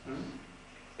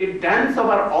 It dances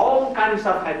over all kinds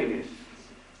of happiness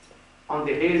on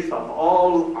the heads of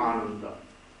all Ananda.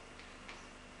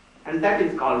 And that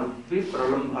is called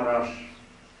Vipralambharas.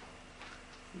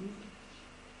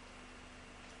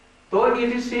 Though it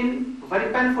is seen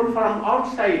very painful from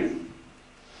outside,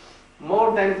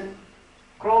 more than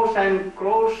crores and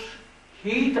crores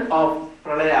heat of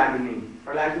Pralayagni.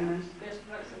 Pralayagni means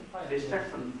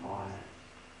destruction fire.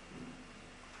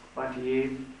 But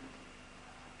if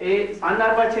a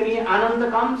anarvachani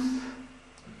ananda comes,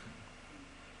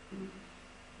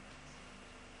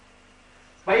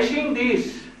 by seeing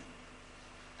this,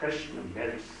 Krishna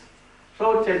melts.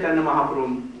 So Chaitanya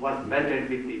Mahaprabhu was melted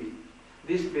with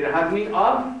this Virahagni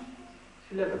of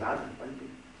Srila Gadadhar Pandit.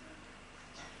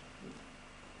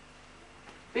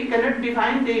 We cannot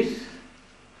define this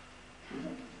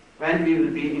when we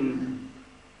will be in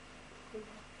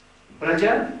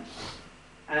Braja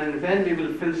and when we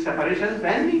will feel separation,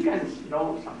 then we can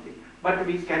know something. But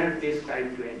we cannot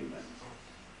describe to anyone.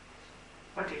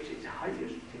 But it is the highest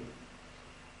thing.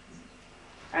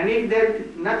 And if there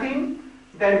is nothing,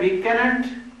 then we cannot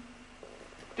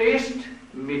taste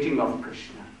meeting of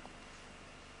Krishna.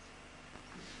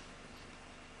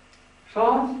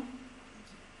 So,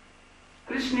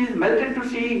 Krishna is melted to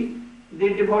see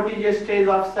the devotee's stage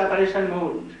of separation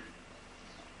mood.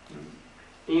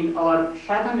 In our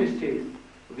sadhana stage,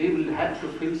 we will have to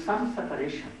feel some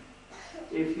separation.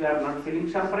 If you are not feeling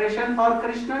separation for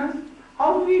Krishna,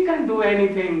 how we can do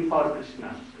anything for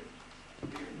Krishna?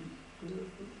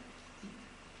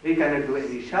 We cannot do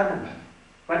any sadhana.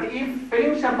 But if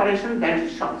feeling separation, that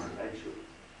is sadhana actually.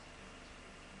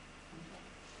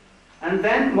 And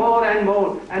then more and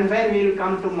more, and when we will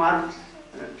come to mark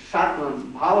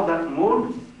bhava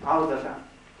mood, bhava dasa,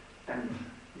 then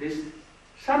this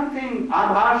something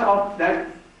abhas of that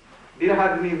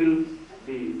Virahagni will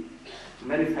be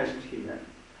manifest here,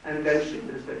 and then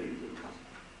Siddhasari will come.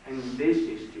 in this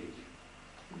stage.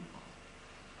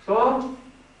 So,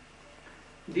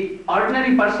 the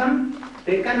ordinary person,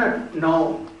 they cannot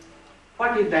know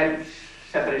what is that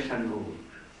separation mood.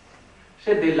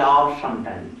 Say they laugh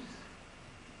sometimes.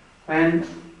 When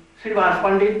Srivas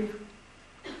Pandit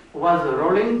was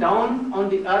rolling down on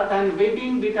the earth and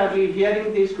weeping bitterly,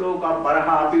 hearing the sloka of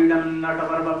Baraha Pidam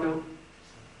Natavarvapyo,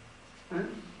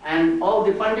 and all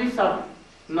the Pandits of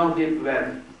Navadip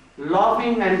were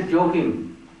laughing and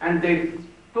joking, and they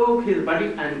took his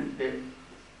body and they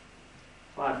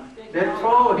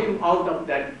throw him out of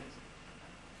that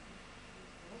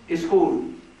school.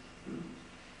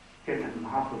 Chaitanya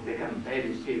Mahaprabhu became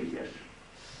very serious.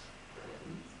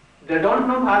 They don't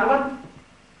know Bhagavat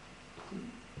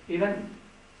even.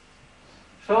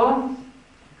 So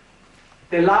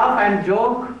they laugh and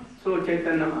joke. So so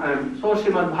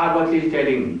Srimad Bhagavat is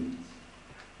telling,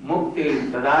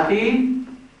 Mukti dadati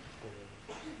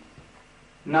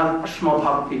na asma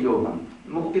bhakti yogam.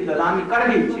 Mukti dadami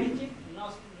karhi.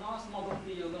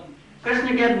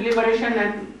 Krishna gave liberation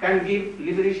and can give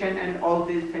liberation and all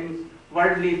these things,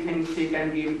 worldly things he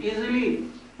can give easily.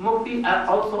 Mukti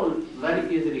also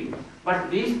very easily. But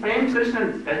these prem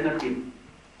Krishna does not give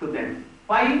to them.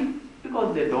 Why?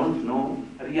 Because they don't know,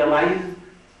 realize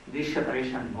the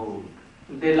separation mode.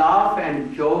 They laugh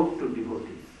and joke to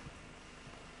devotees.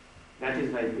 That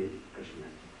is why they Krishna.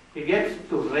 He gets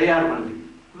to rare only.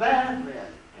 Where?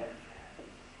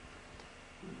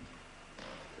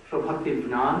 So Bhakti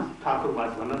Vinod Thakur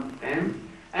was one of them,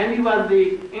 and he was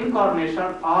the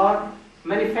incarnation or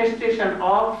manifestation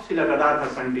of Srila Gadadhar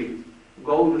Pandit,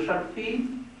 Gaur Shakti,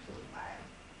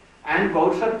 and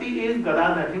Gaur Shakti is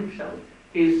Gadadhar himself,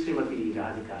 he is Srimati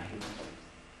Radhika himself.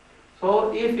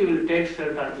 So if you will take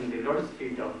shelter in the lotus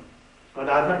feet of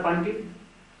Gadadhar Pandit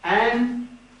and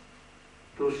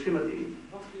to Srimati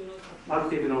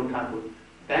Bhakti Vinod Thakur,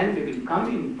 then we will come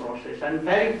in process and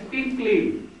very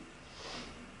quickly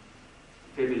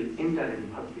they will enter in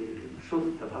Bhakti,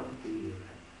 Shuddha Bhakti.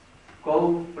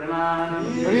 Go Pramanam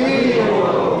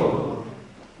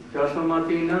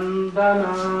Jasumati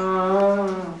Nandana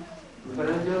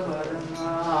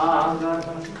Vrajavarana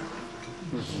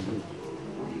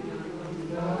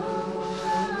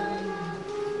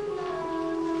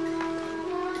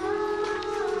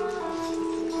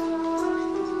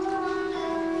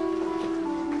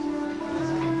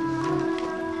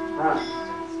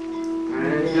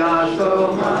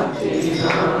Jasumati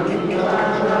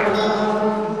Nandana.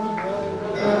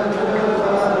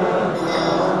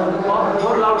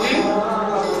 More loudly.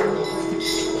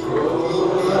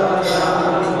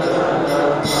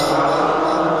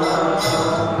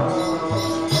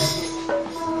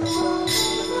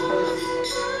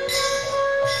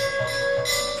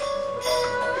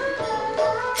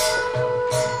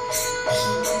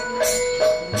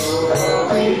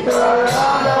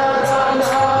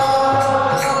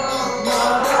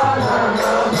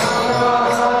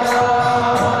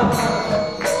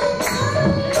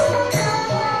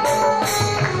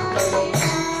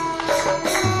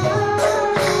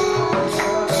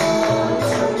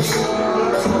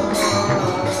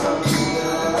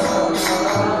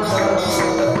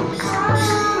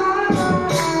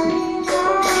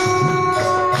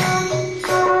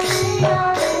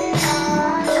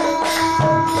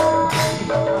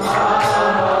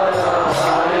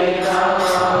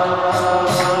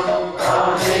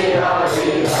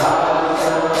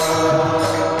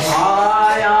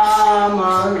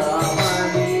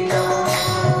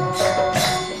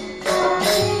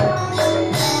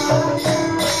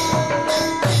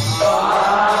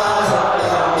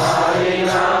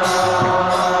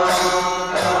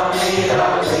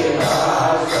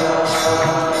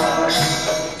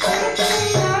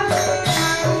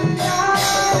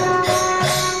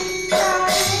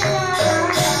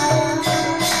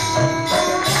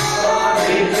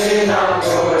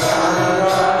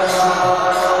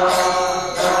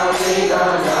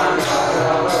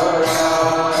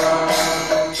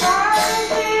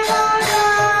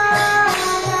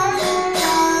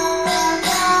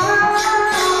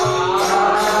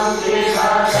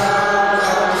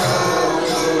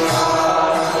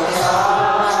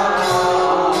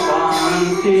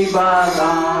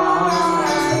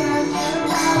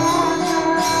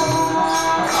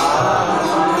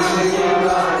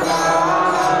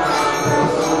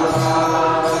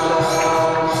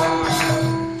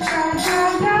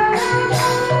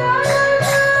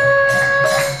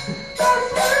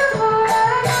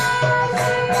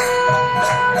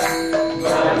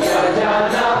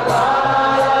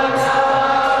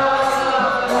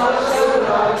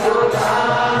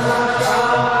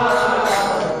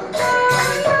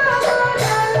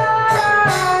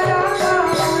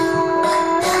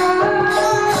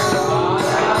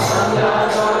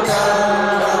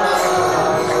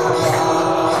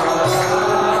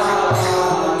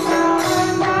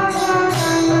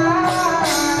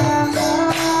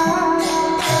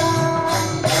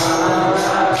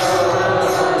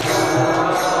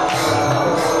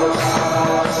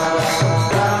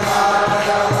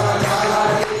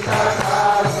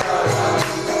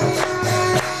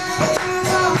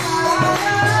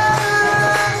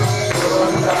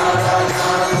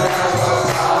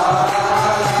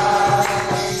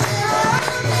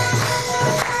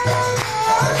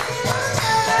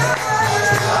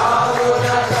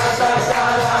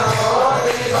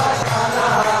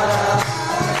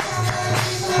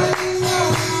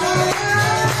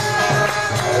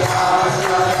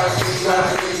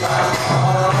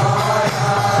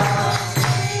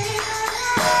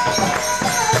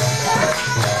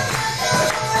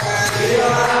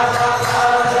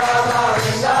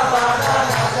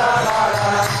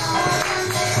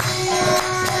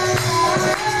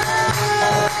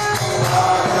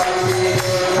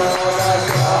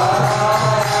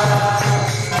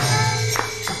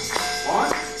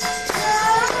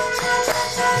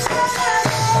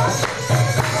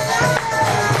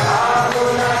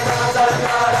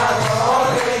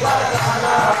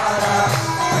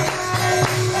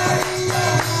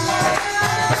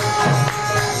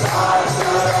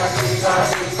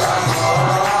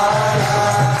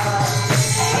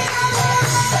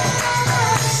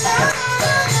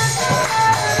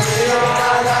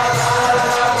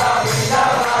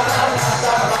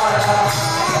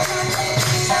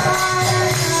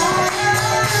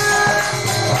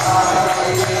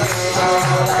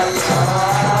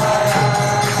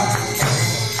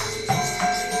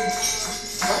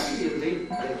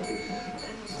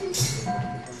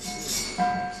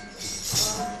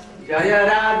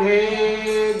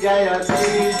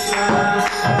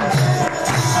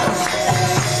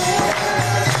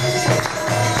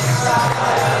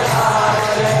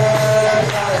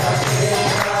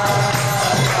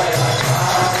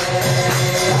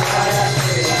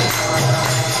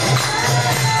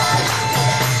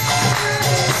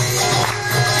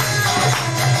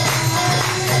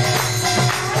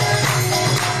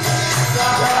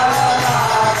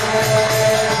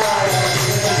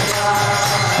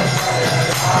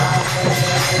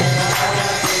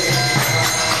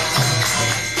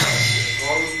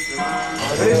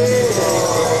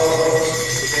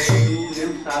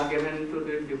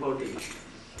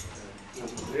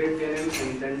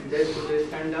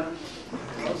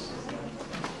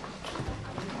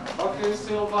 Okay,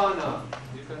 Silvana,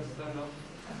 you can stand up.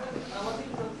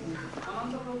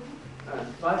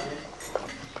 What?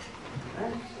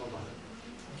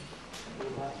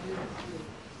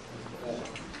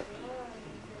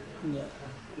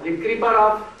 The creeper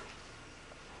of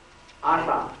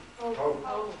Asha.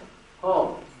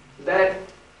 Oh, that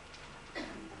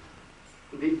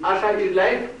the Asha is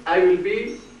like, I will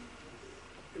be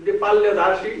the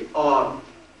Palyadashi or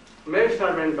maid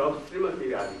servant of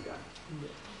Srimati Radhika.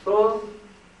 So,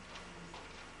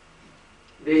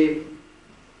 the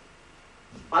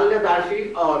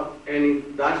Palyadashi or any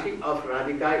Dashi of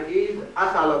Radhika is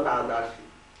Asalata Dashi,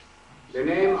 the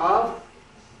name of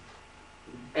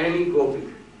any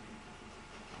gopi.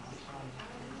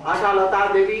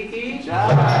 Asalata Devi ki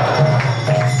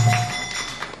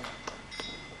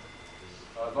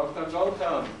Dr.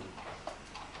 Gautam.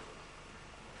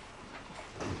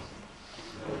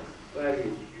 Where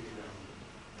is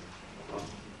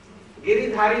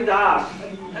Giridhari Das.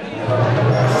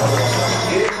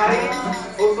 Giridhari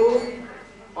photo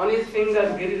on his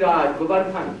finger, Giriraj,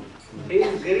 Govardhan. He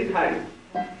is Giridhari.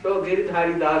 So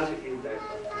Giridhari Das is that.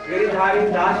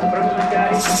 Giridhari Das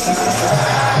Brahmachari.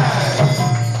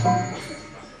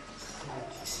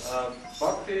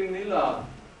 Bhakti Nila.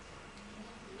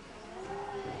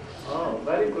 Oh,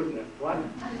 very good name. One.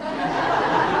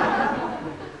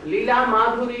 Leela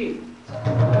Madhuri.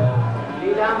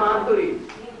 Leela Madhuri.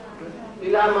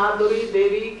 Leela Madhuri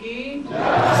Devi ki.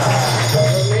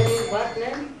 Her name is what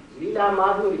name? Leela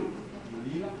Madhuri.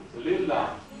 Lila.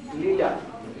 Leela.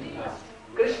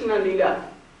 Krishna Leela.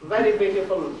 Very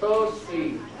beautiful, so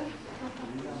sweet.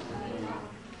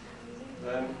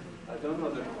 Then, I don't know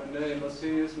the name, but she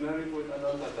is married with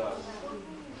Ananta Das.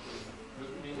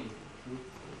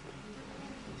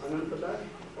 Ananta Das?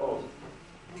 Oh.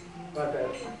 What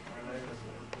else?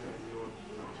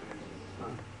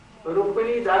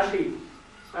 Rukmini Dashi.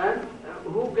 And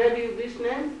who gave you this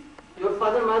name? Your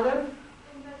father, mother?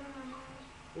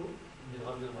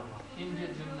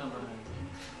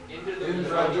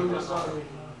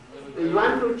 You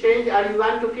want to change or you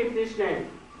want to keep this name?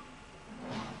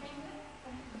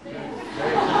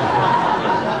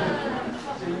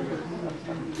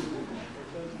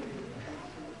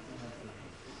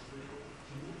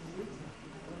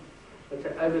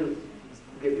 I will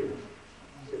give you.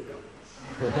 Sit down.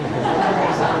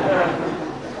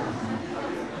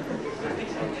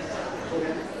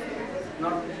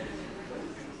 Not,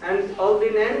 and all the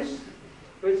names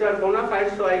which are bona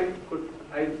fide, so I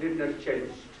did not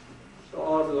change. So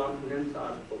all the long names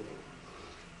are okay.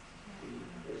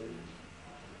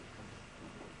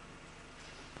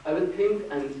 I will think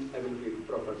and I will give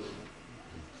properly.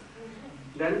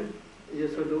 Then you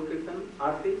should do Kirtan,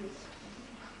 Aarti,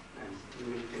 and you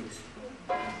will think.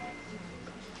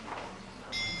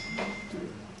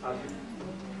 Aarti.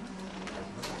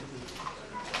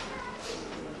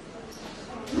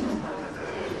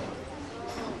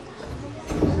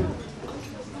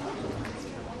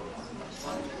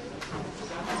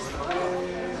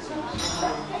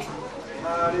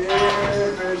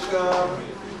 Hare Krishna,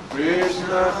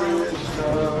 Krishna Krishna,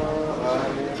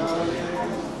 Hare Hare,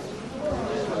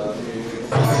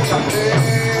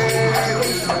 Hare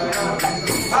Krishna,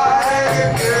 Hare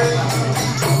Krishna,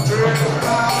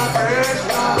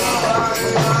 Krishna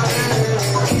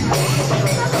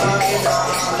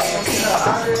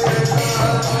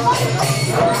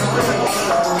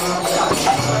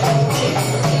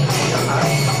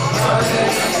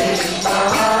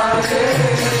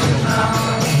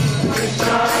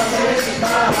Krishna,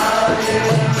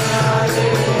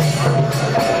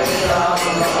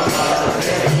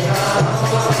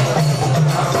 Hare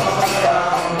Hare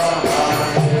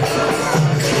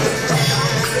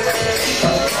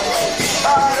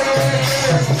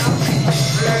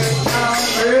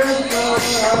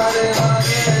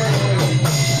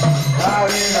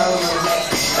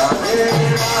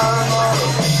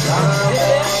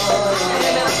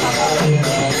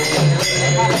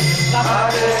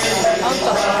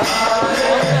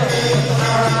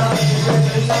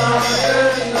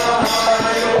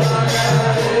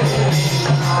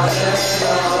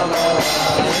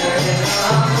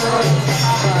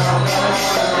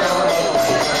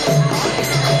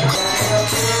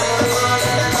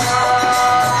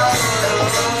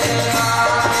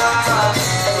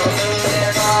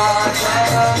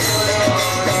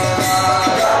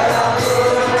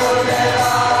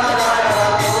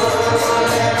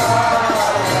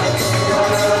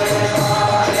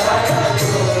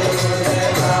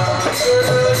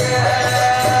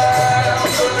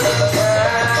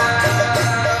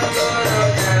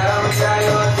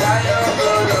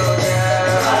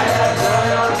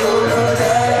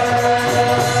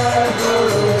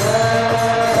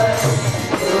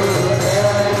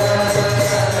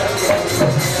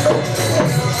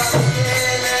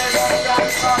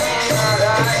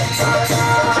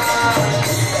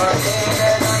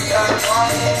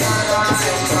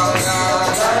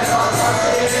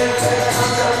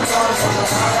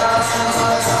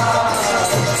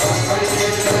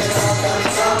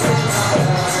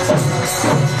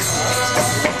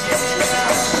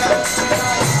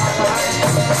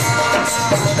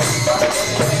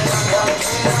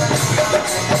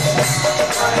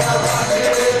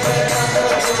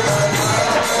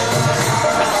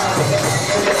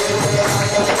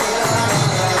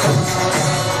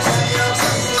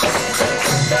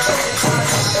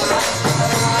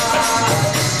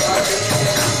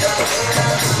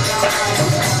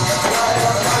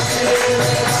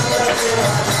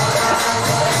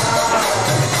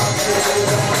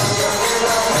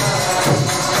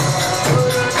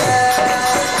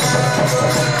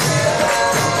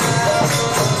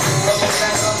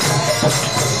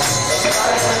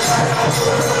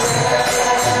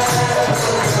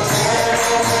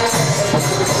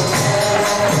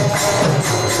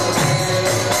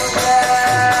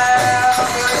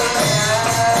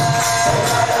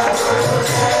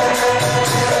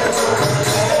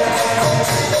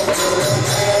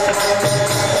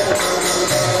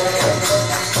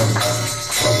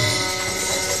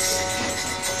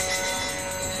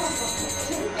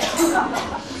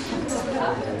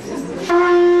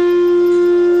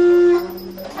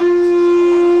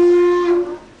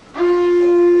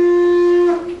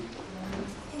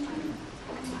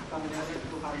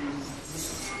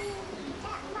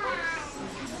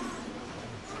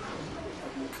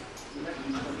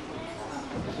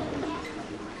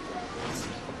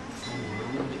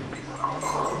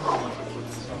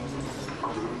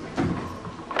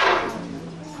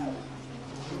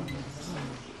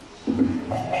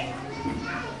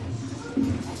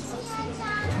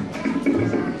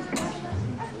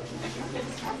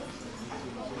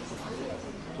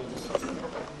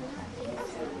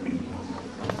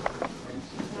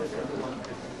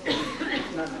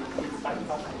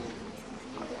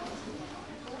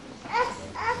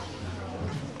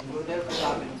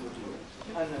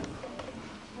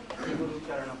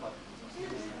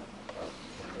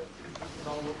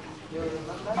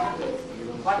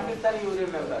What kirtan you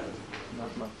remember?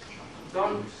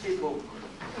 Don't see book.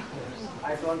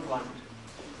 I don't want.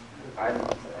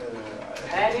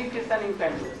 Any kirtan you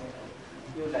can do.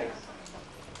 You like.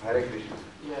 Hare Krishna.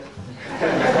 Yes.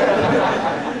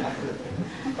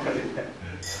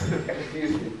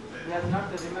 Excuse me. You have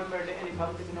not remembered any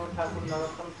Bhakti Vinod Thakur,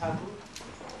 Narottam Thakur?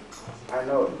 I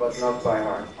know it, but not by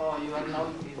heart. Oh, you are now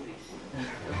busy.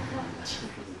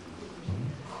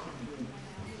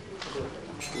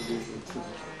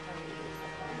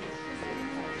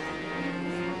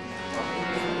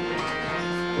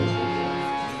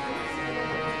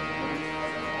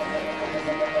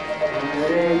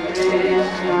 Hare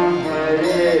Krishna,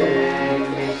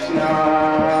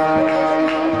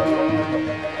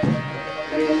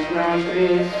 Krishna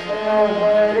Krishna,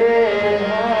 Hare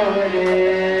Hare,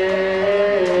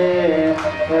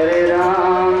 Hare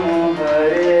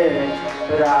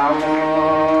Rama,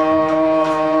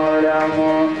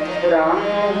 Rama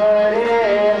Rama, Hare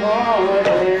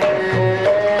Hare.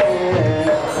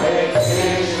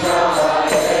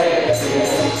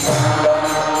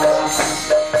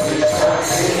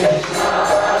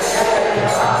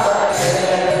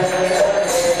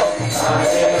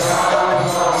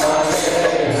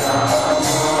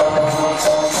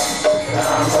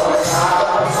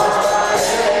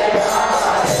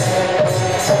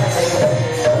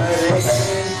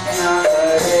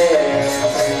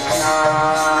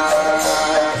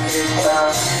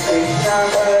 Krishna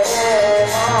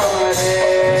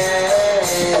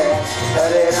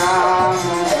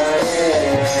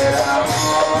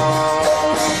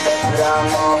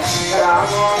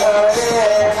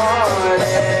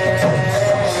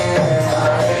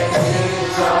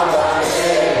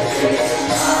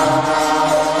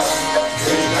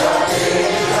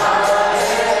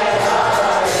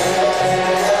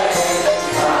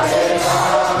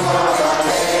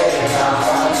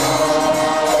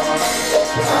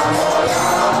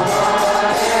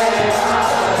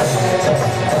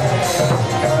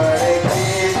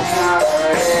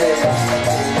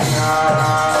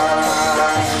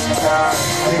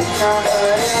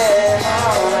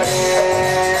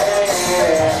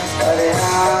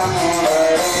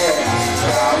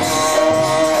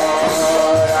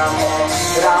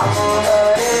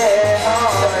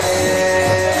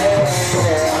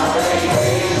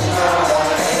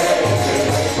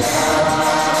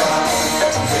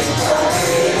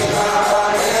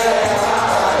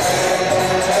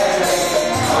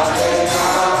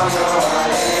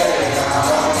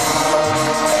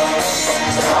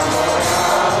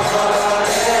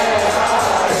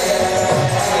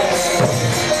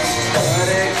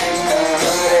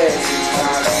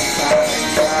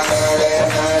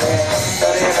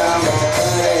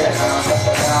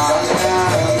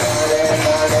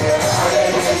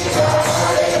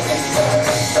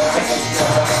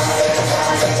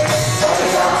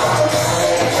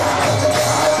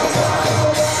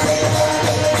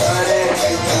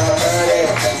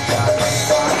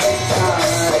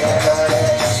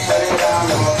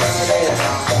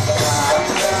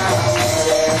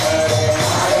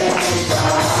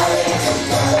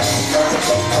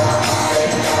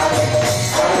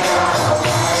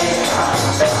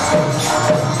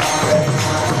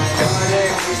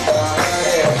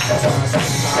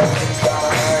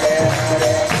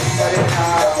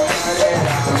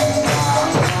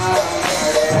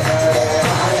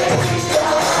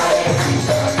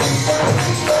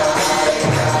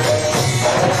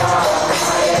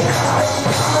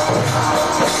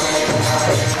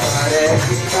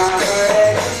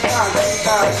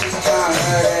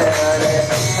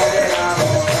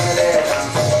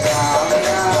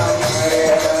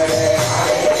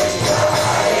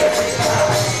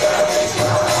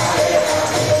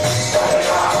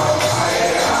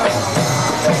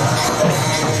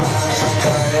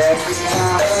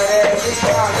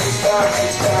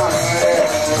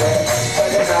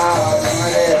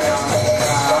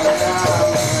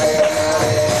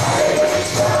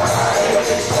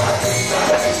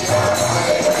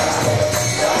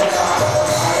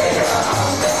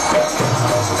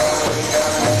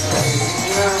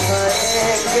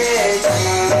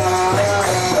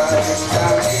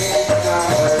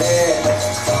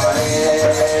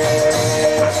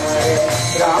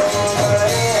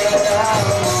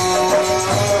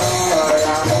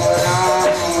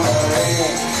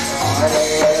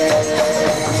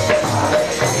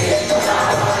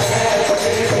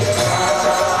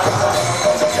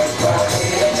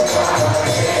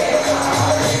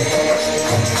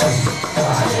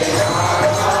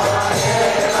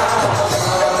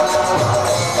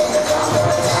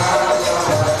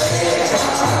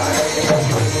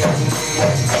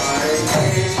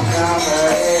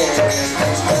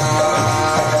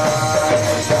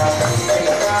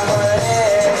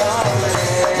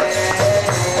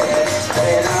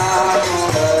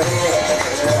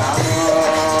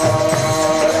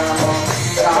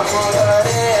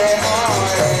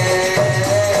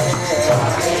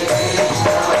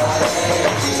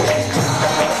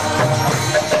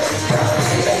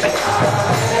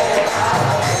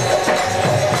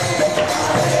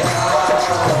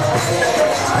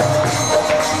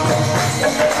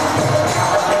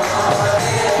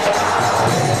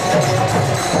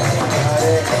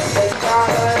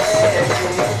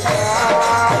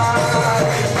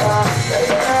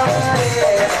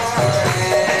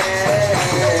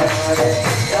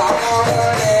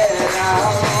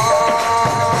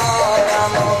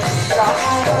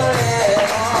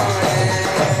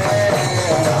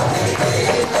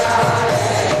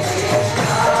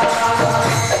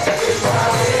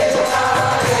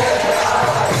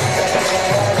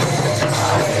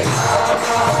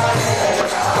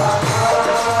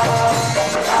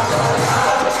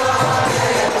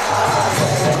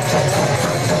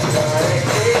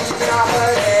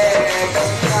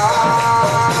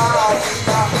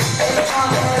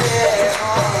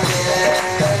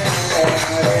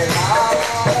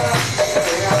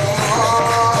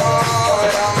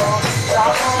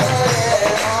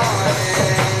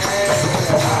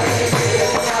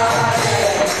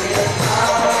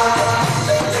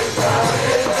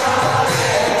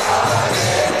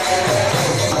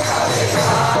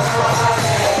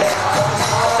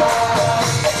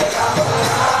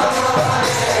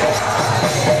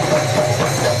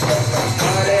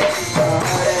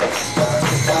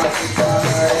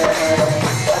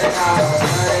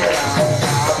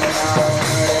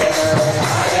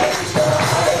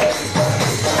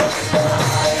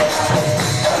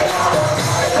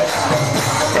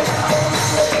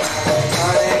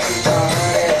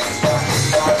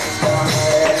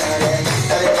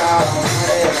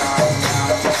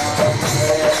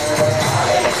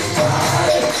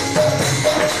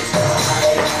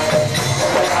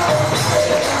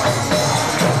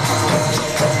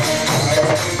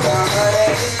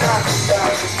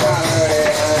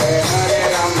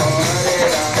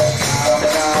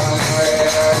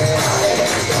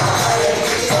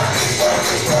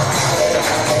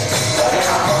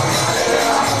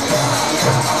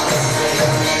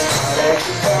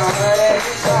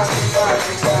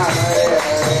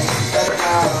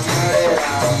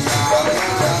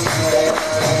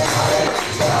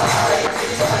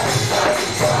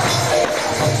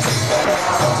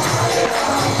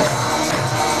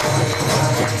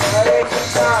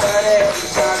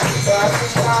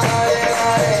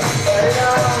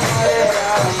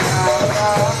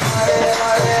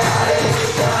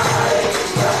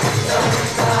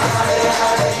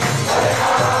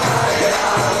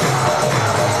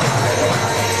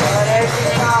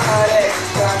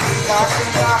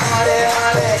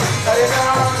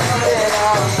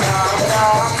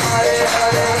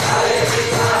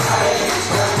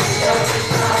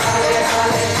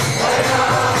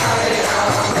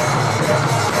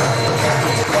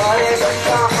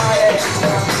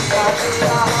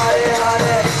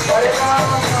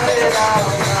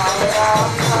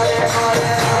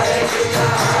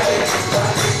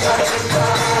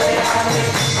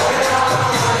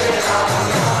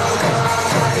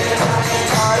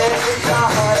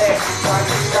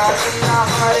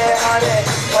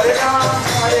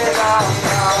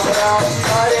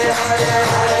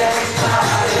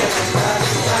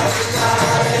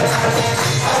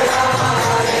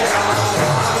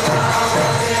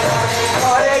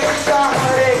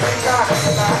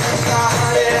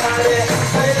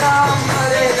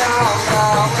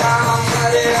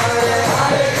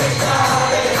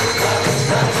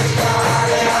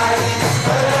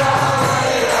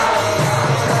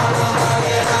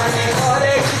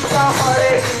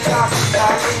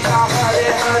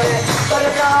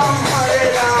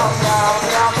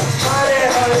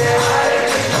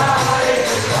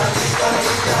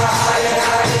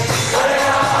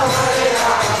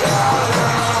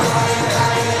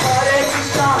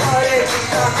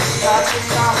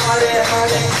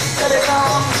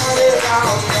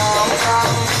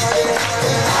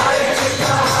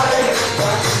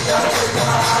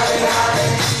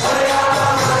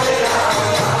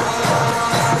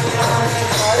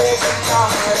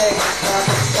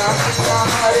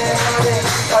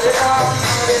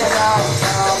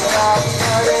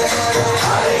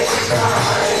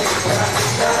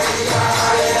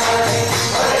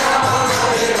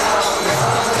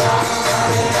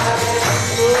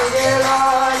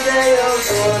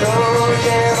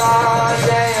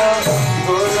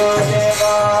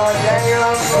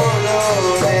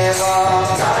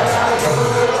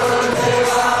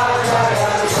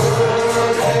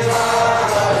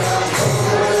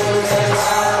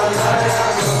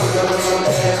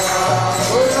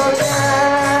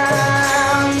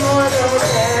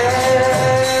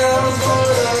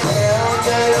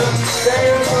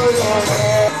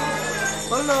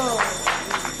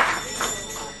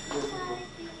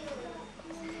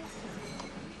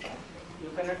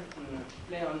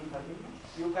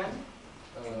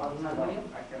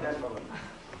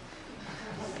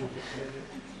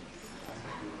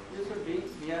You should be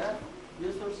nearer.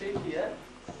 You should sit here.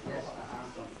 Yes.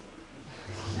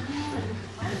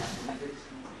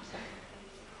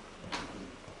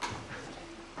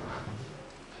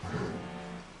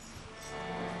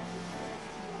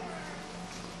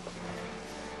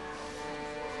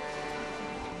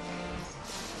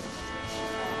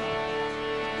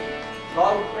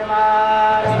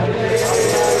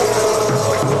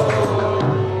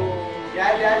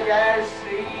 Jai Jai Jai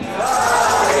Shri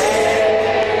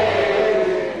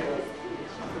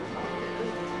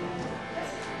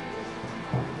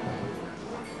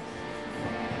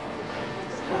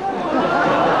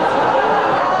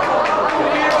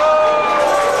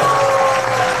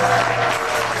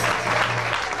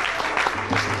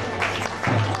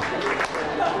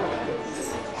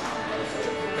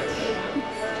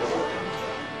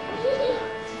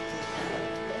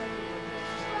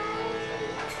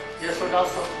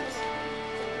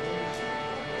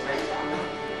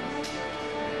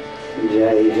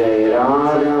जय जय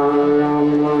राधा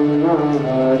रमण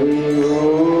हरि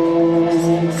ओम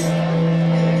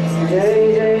जय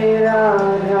जय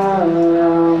राधा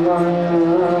रमण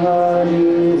हरि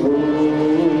ओम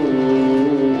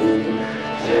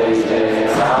जय जय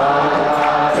राधा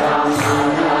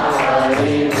रमण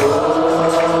हरि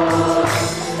ओम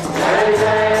जय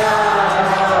जय राधा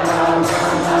रमण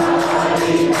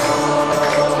हरि ओम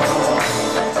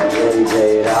जय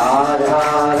जय राधा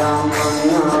रमण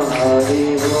हरि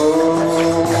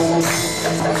ओम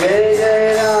जय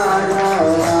जय राधा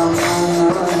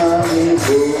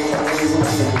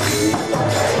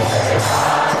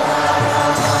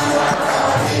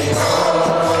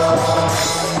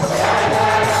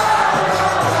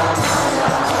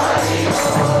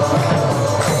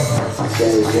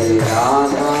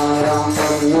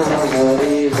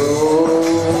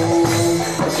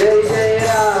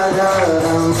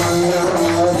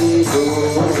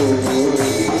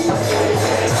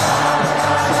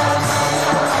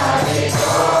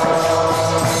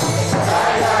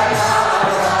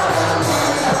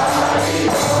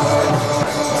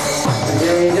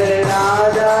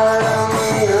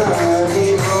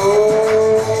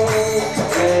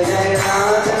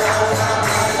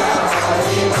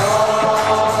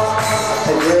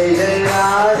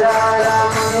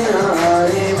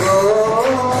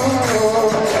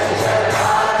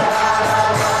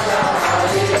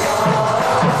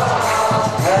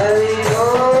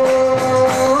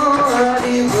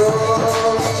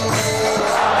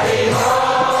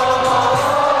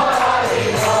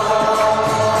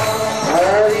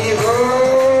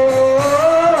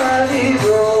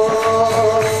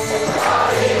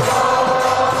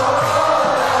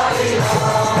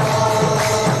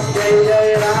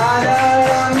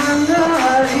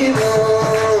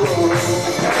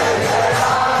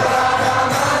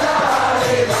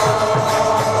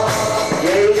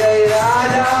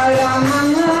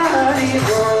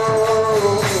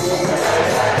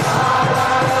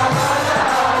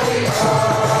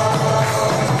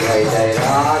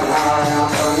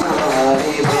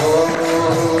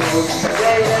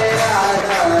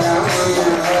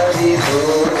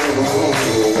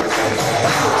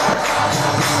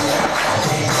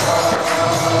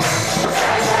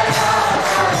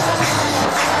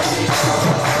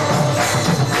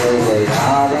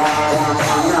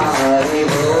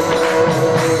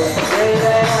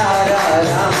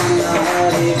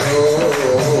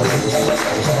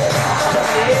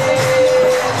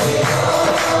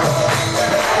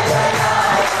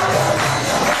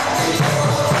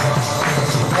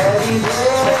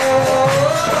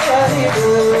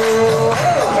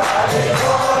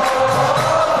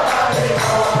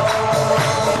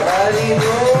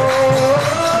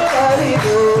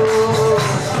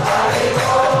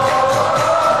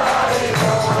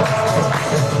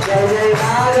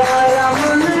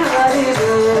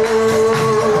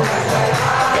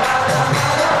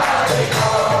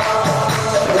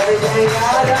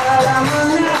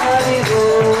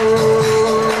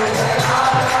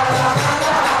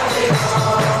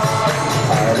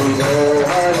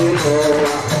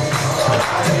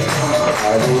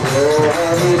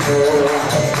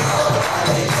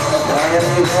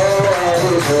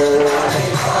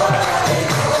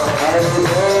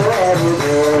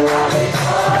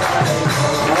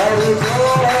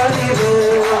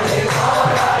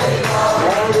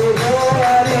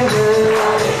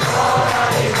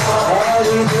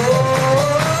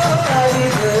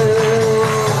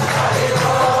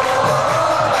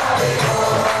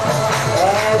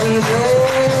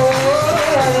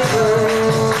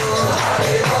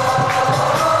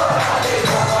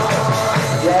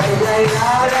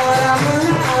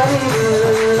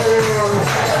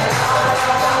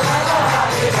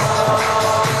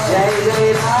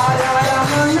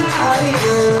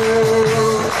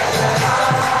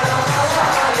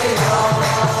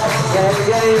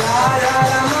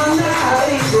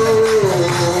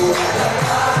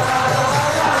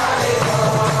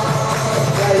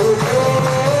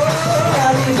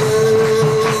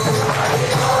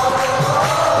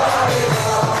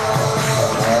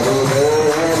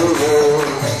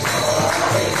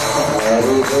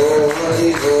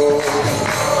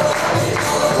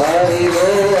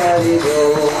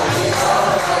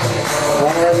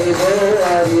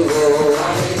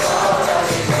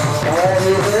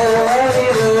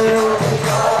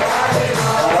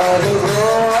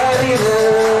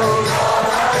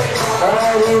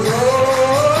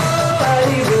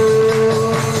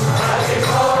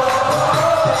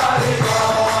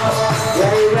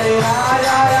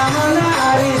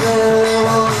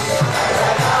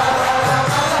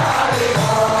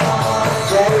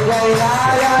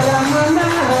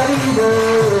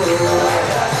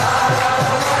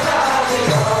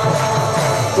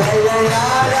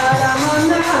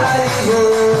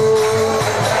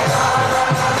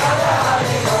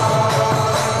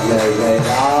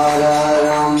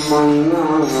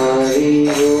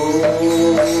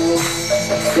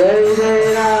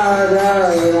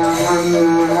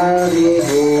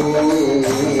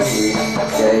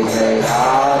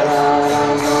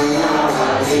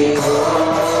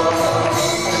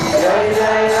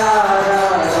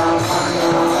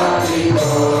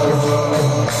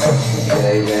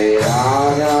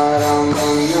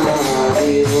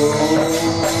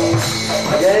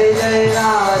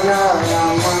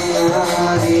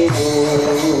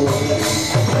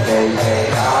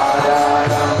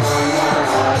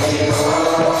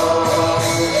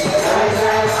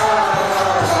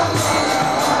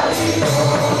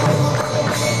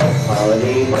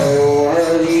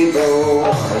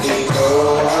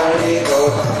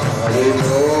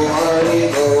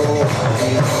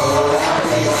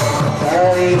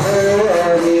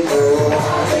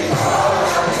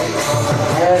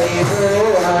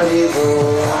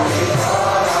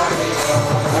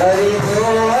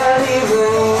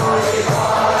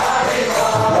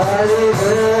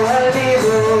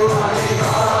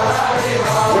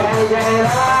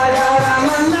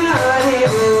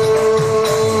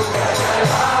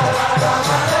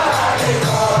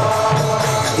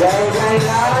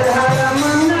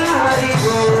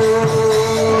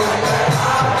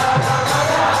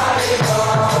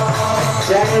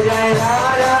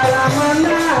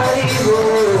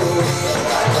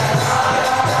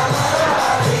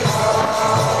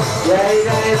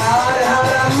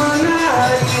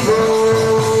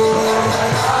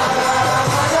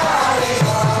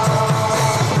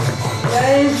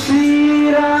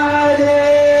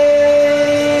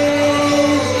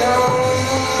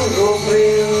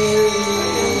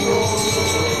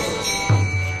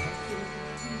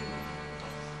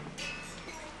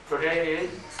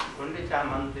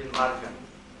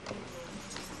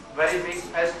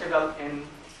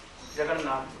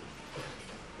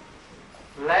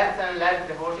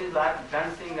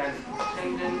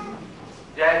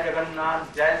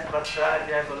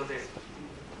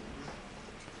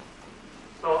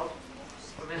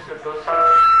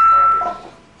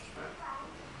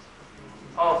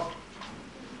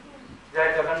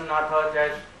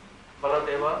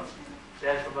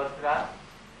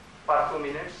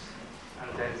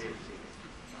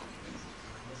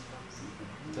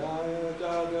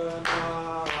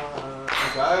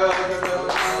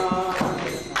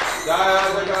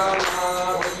Jai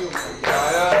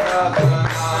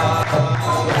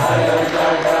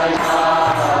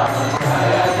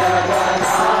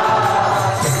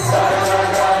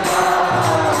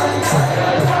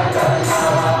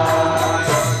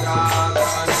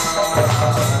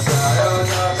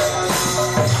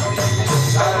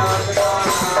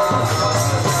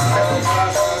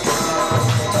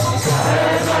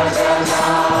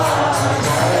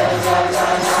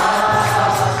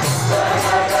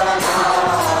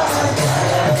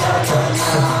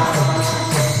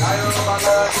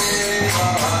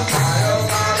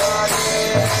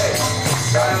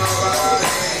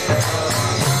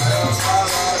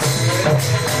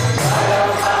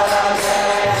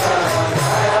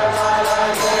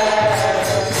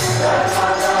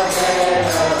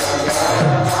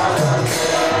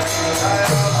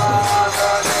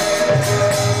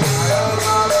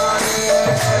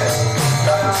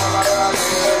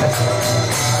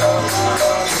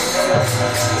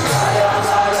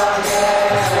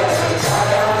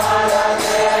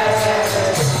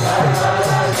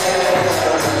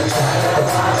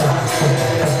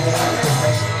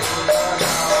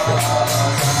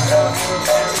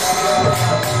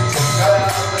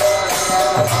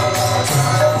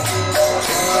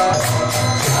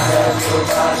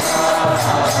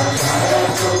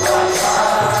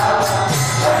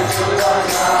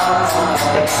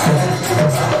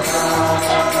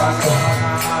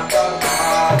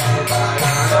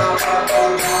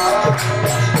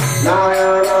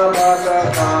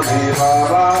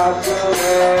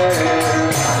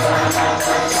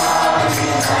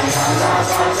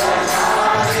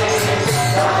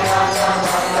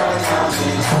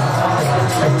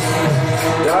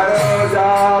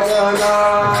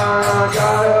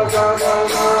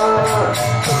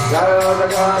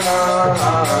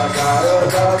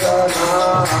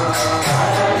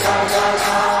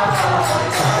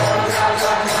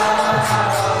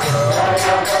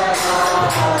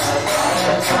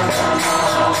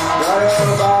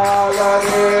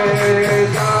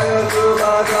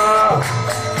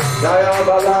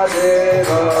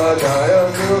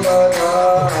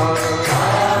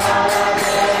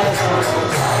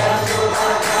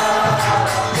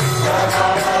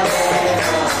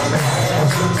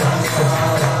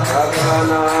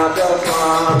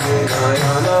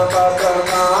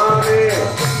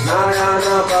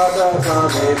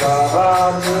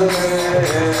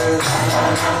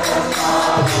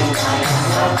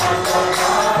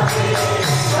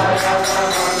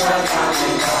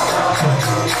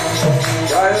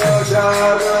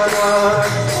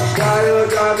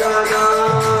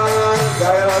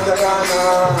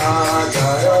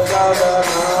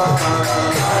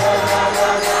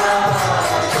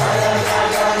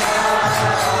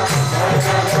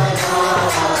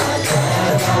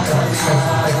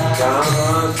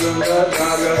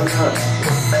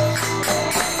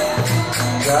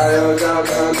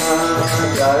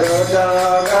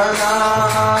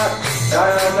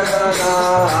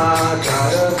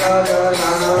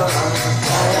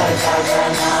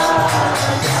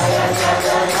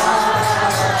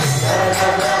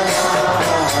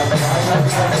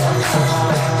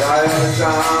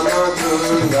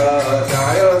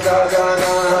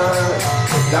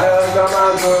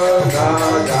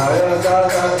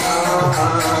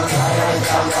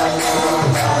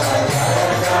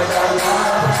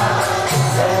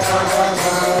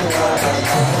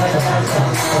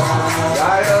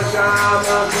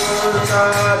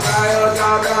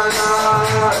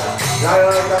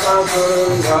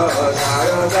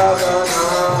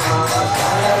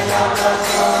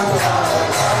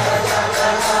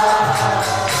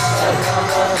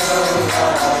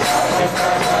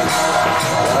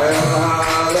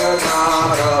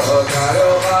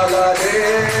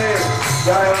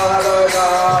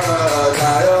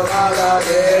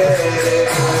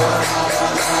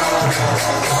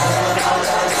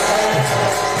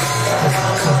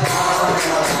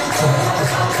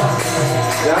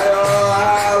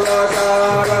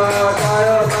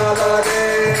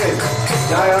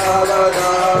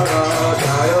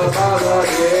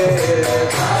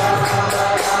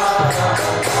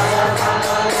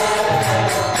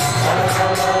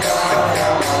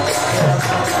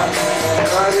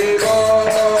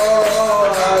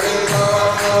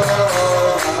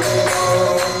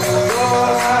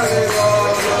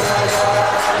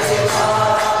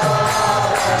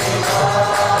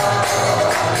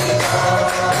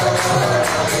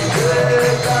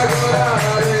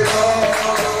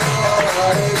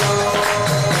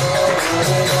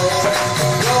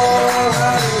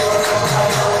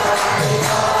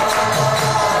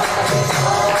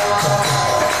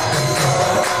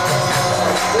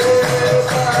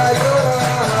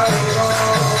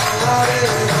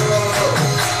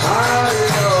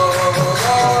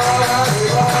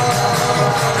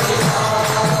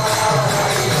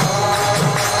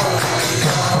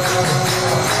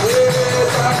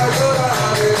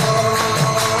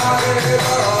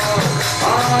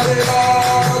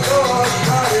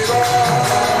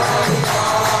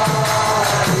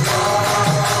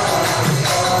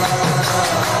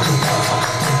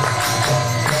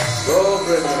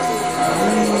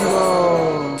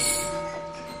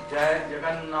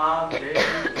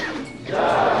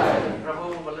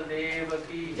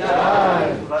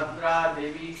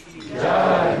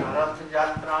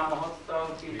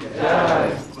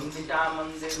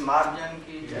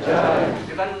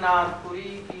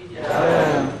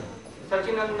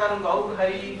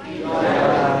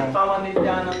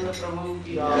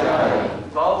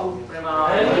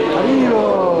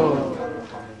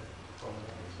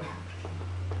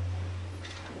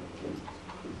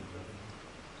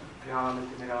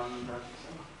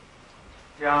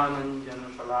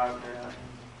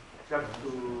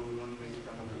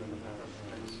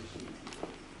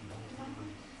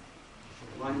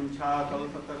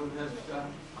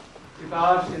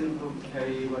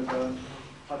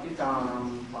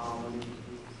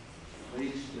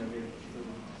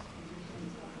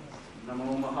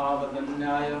नमो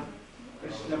महावदन्याय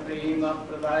कृष्ण प्रेम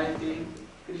प्रदायते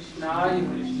कृष्णाय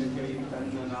कृष्ण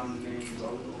चैतन्य नाम्ने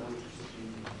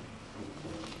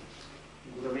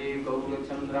गुरवे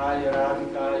गौरचंद्राय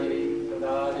राधिकायै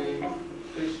तदारे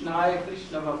कृष्णाय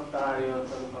Krishna भक्ताय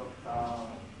सर्वभक्ता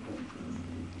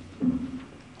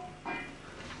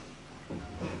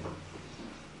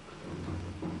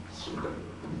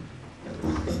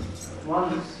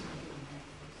Once,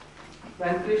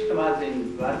 when Krishna was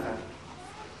in Dwarka,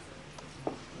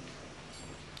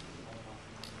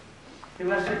 he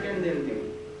was sitting in the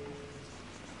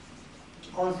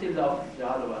council of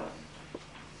Yadavas.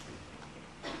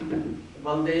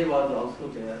 Baldev was also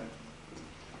there.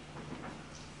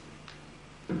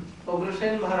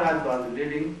 Ugrasen Maharaj was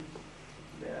leading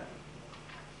there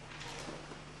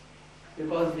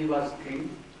because he was king.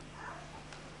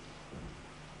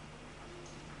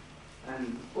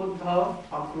 And Uddhav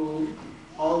approved,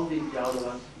 all the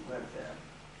Yadavas were there.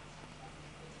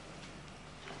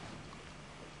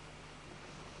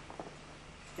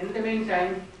 In the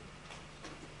meantime,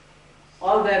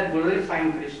 all were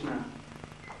glorifying Krishna.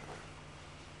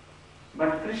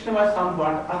 But Krishna was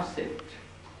somewhat upset.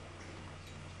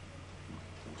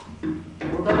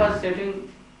 Uddhav was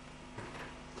sitting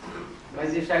by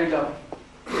the side of.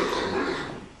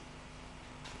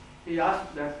 He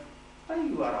asked that, why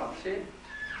you are upset?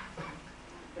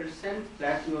 It seems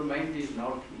that your mind is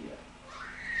not here.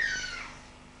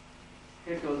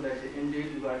 He told that indeed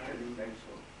you are telling that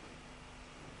so.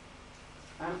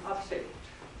 I am upset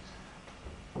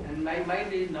and my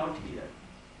mind is not here.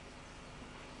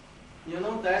 You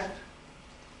know that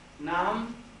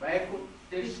Nam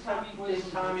Tisthami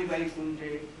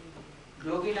Vaikunte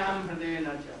Yoginam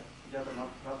Hridena Cha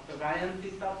Jagannath Bhakta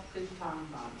Gayanti Tap Tistham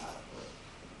Nanhara.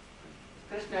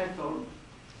 Krishna told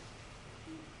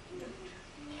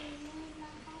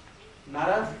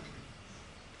Narad,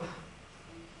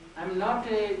 I am not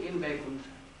in Vaikuntha.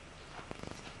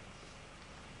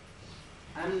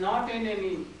 I am not in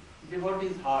any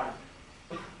devotee's heart.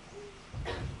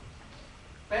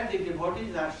 Where the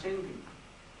devotees are singing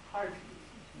heartily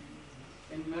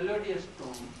in melodious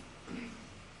tone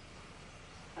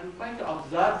and quite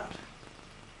absorbed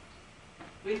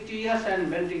with tears and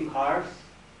melting hearts.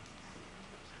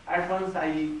 At once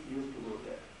I used to go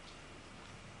there.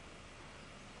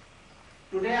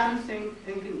 Today I am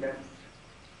thinking that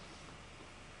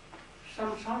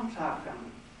some songs are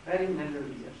coming, very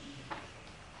melodious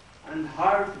and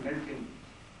heart melting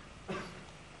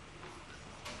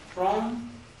from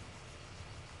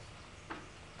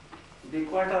the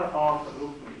quarter of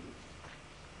Rukmini.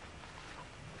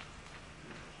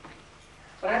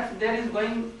 Perhaps there is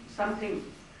going something.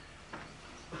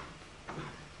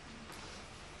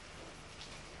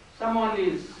 Someone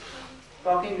is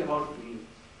talking about me.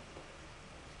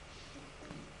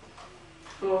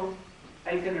 So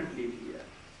I cannot live here.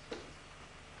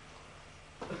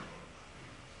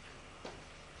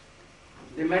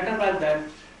 The matter was that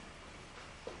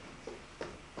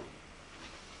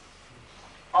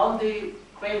all the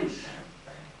queens,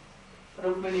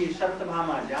 Rukmini,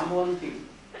 Satyabhama, Jambanti,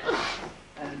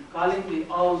 and Kalindi,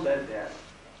 all were there.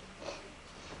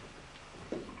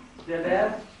 They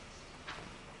were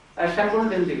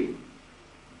assembled in the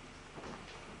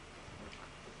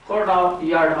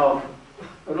courtyard of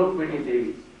Rukmini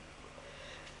Devi.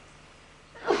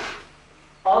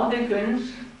 All the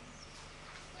queens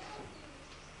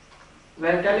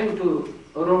were telling to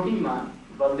Rohima,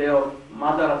 Baldev,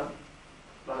 mother of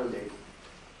Baldev,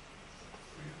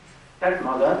 that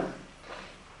mother,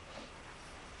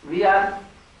 we are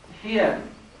here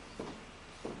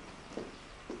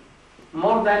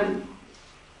more than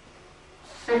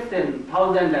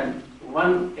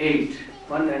 16,008,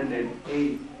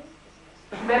 108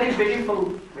 very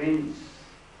beautiful queens.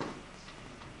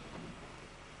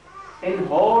 In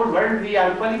whole world we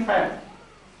are qualified.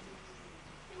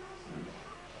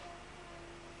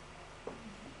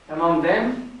 Among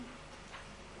them,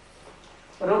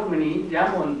 Rukmini,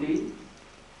 Jambanti,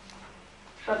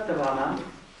 Satyabhama,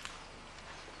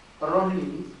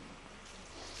 Rohini,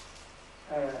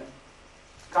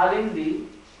 Kalindi,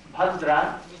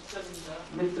 Bhadra,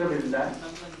 Mitravinda,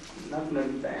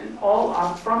 Nagnavinda, and all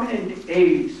are prominent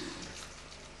aides.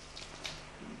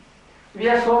 We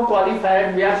are so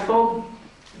qualified, we are so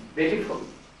beautiful,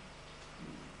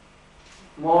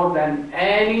 more than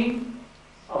any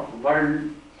of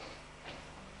world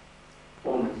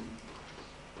women.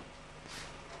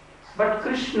 But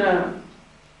Krishna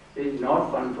is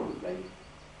not controlled by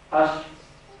us.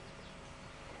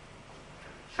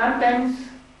 Sometimes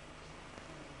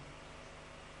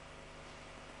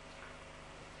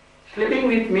sleeping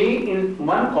with me in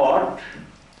one cot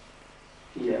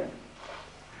here,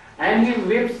 and he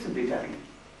weeps bitterly.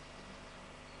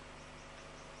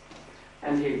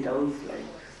 And he tells like,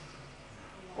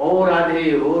 oh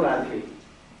Radhe,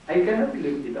 I cannot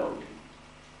live without him.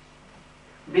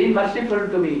 Be merciful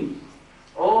to me.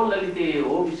 Oh Lalite,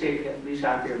 oh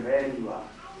Vishakha, where you are.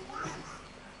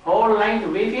 Whole night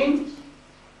weeping,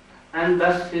 and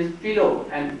thus his pillow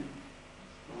and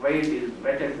weight is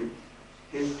wetted with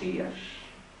his tears.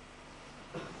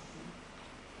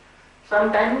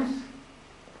 Sometimes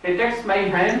he takes my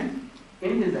hand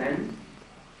in his hand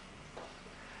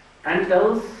and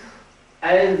tells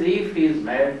as if he is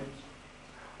mad,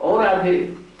 "O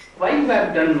Radhe, why you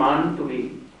have done man to me?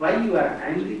 Why you are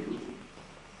angry to me?"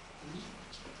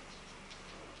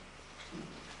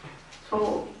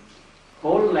 So,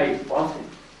 whole night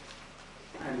passes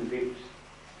and weeps.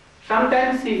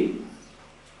 Sometimes he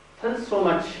feels so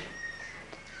much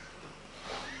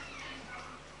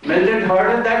melted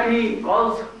hearted that he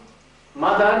calls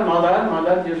Mother, Mother,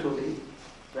 Mother Yashodhi.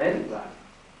 Very bad.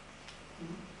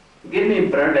 Give me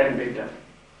bread and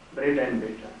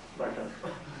butter.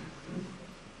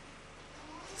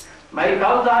 My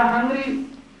cows are hungry.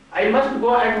 I must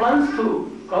go at once to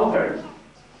cowherd.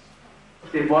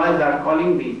 The boys are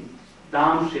calling me.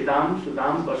 Dam, Shidam,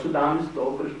 Sudam, Vasudam,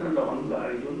 Sto, Krishna, Lavanga,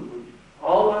 Arjun.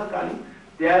 All are calling.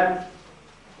 They are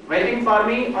waiting for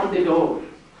me on the door.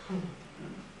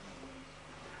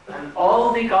 And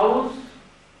all the cows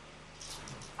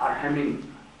are humming.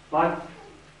 What?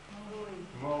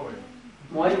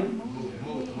 Mowing.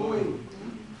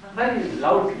 Very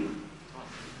loudly.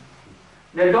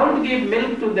 They don't give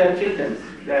milk to their children,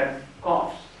 their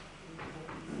calves.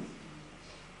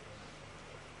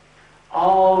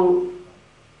 All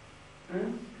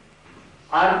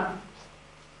are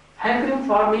hankering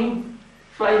for me,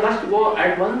 so I must go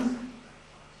at once.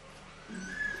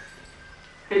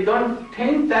 I don't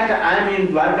think that I am in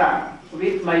Dwarka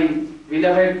with my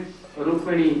beloved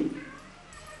Rukmini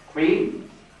Queen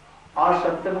or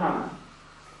Satyabhama.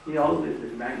 He always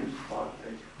remains for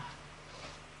pleasure.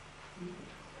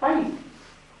 Why?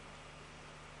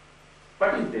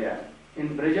 What is there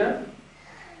in Braja?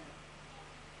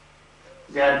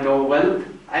 They have no wealth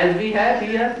as we have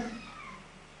here.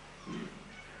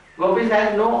 Gopis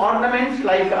have no ornaments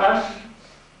like us.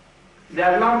 They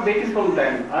are not beautiful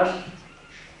than us.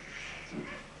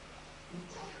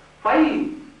 Why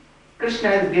Krishna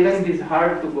has given this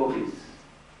heart to Gopis?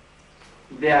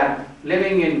 They are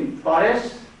living in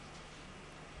forests.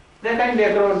 They can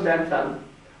decorate themselves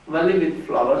only with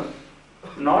flowers,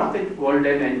 not with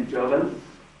golden and jewels.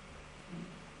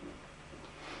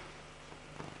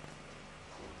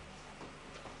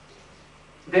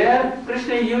 There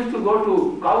Krishna used to go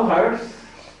to cowherds,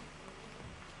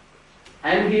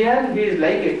 and here he is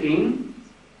like a king.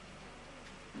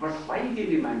 But why he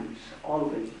remains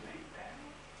always like that?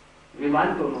 We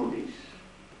want to know this.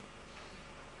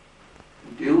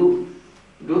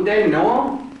 Do they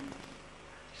know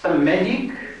some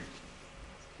magic?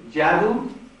 Jadoo?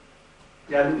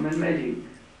 Jadoo means magic.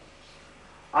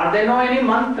 Or they know any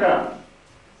mantra?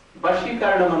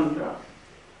 Vashikarna mantra.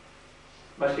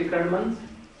 Vashikarna means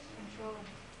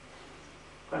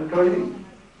controlling.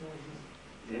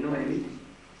 They know anything.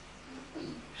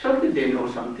 Surely they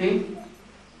know something.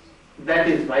 That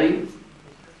is why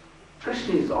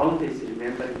Krishna is always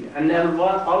remembering and they are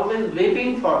always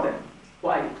waiting for them.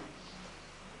 Why?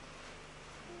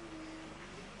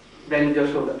 Then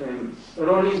Jashoda,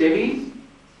 Roni Devi,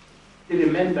 he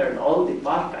remembered all the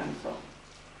pastimes of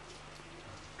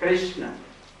Krishna.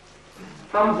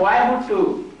 From boyhood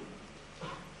to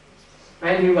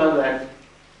when he was at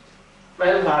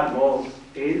 12 or more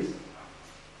age,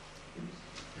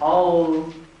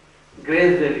 all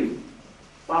gradually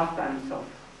pastimes of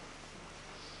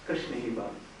Krishna he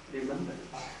was remembered.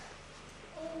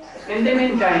 In the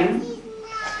meantime,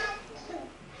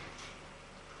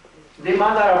 the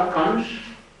mother of Kans,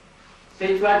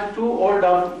 which was too old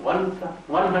of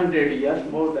 100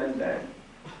 years, more than that,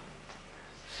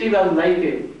 she was like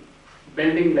a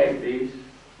bending like this,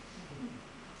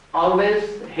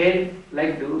 always head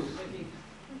like this,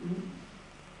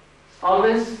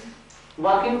 always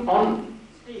walking on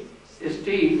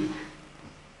street.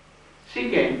 She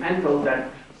came and told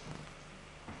that,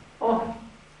 "Oh,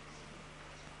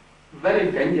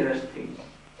 very dangerous thing.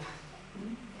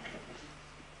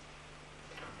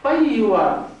 Why you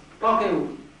are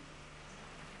talking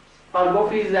for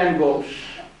gopis and gops?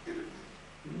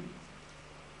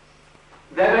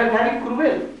 They were very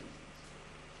cruel.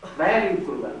 Very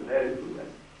cruel, very cruel."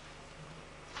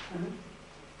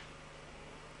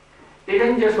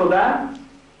 Even Jashoda,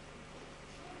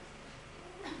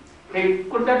 he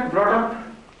could not brought up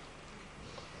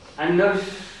and nurse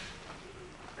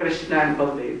Krishna and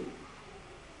Baldev.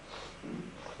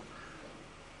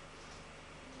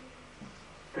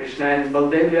 Krishna and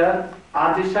Baldev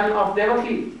are the son of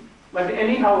Devaki, but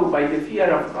anyhow by the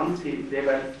fear of Kamsi they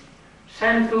were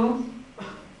sent to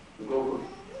Gokul.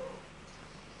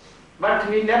 But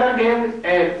he never gave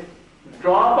a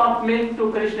drop of milk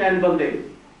to Krishna and Baldev.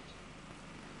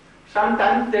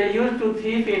 Sometimes they used to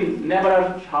thief in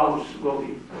neighbor's house,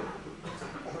 Gopi.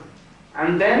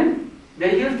 And then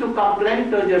They used to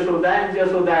complain to Yashoda, and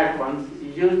Yashoda at once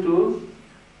used to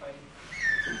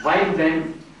wipe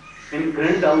them in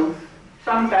grindles,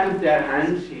 sometimes their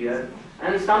hands here,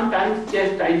 and sometimes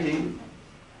chastising.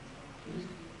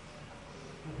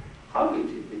 How it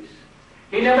is this?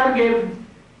 He never gave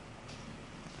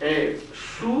a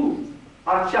shoe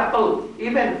or chapel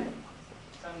even,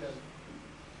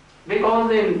 because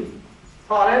in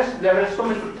forest there were so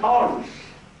many thorns.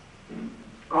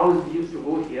 Cows used to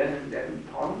go here and there in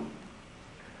thorns.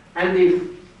 And the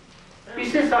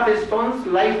pieces of stones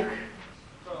like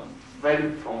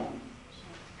very firm.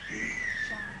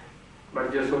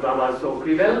 But Yashoda was so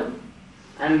cruel,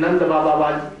 and Nanda Baba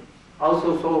was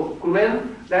also so cruel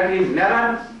that he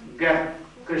never gave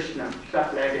Krishna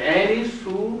supplied any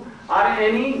shoe or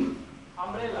any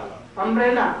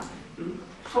umbrella.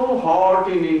 So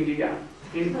hot in India,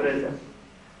 in present.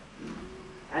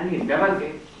 And he never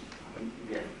gave.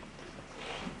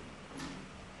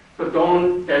 So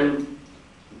don't tell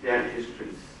their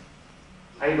histories.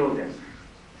 I know them.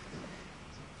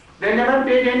 They never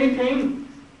paid anything.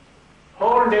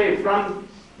 Whole day from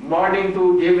morning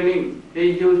to evening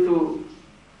they used to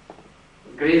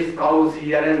graze cows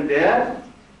here and there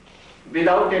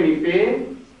without any pay,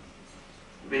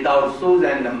 without shoes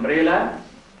and umbrella.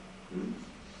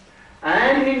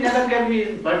 And he never gave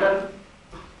his butter,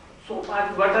 so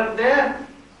much butter there,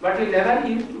 but he never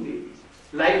used to give.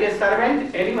 Like a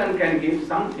servant, anyone can give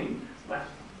something, but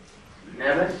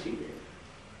never she gave.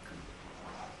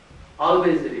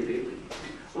 Always repeating.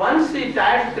 Once he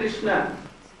tied Krishna,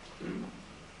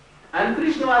 and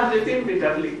Krishna was weeping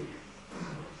bitterly.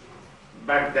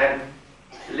 But that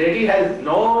lady has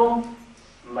no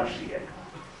mercy at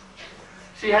all.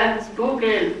 She has took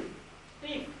a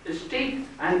stick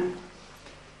and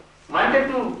wanted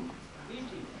to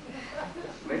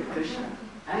meet Krishna.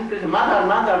 And Krishna,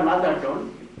 mother,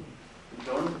 don't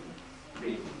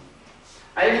beat.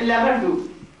 I will never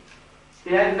do. He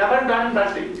has never done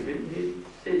mercy with his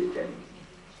sister.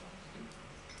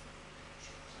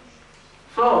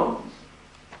 So,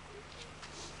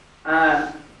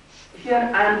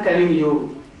 here I am telling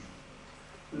you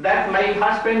that my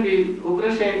husband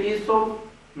Ugrasen is so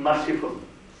merciful.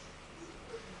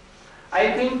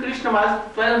 I think Krishna was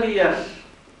 12 years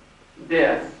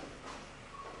there.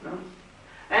 No?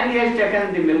 And he has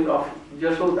taken the milk of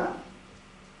Yashoda.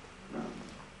 No?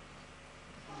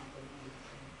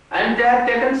 And they have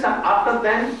taken some, after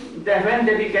then, when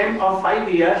they became of 5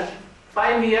 years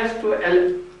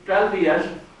to 12 years,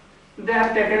 they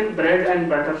have taken bread and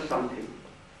butter something.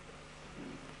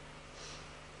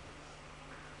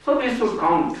 So we should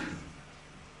count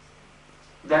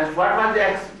that what was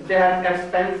they have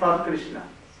expended for Krishna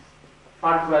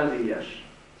for 12 years.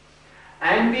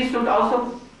 And we should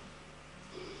also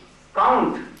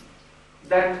count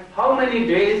that how many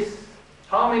days,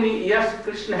 how many years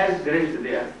Krishna has grazed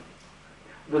there.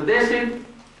 So they should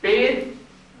pay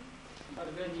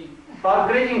for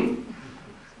grazing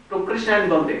to Krishna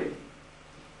and Baldev.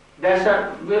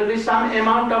 There will be some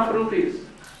amount of rupees.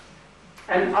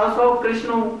 And also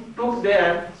Krishna took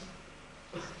there,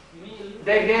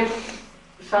 they gave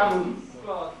some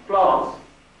cloths.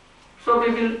 So we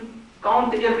will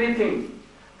count everything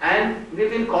and we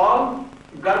will call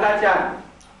Gargacharya.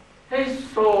 He is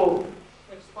so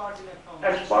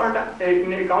expert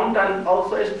in account and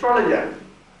also astrologer.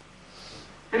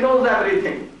 He knows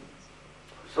everything.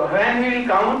 So when he will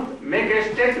count, make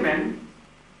a statement,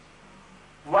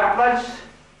 what was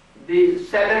the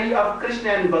salary of Krishna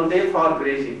and Baldev for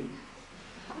grazing,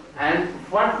 and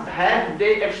what had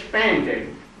they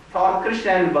expended for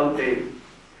Krishna and Baldev.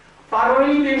 For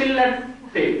only we will not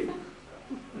pay,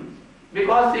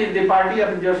 because he is the party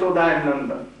of Yashoda and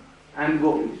Nanda and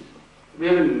Gopis. We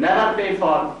will never pay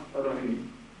for Rohini.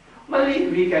 Only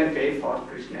we can pay for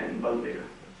Krishna and Baldev.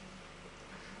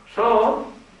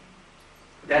 So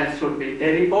there should be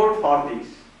a report for this.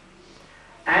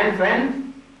 And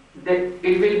when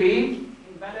it will be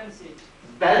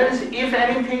balance, if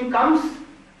anything comes,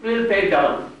 we will pay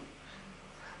double.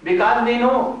 Because we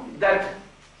know that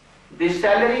the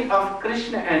salary of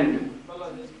Krishna and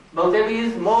Baldev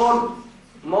is more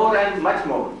and much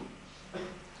more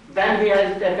than he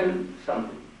has taken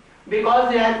something.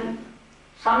 Because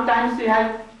sometimes he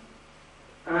has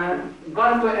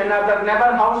gone to another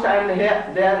neighbor house and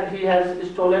there he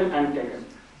has stolen and taken.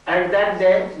 At that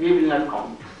day we will not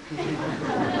count.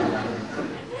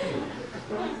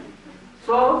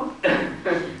 So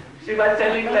she was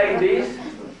telling like this.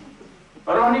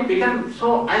 Rohini became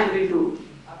so angry too.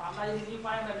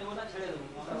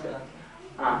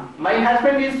 My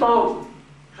husband is so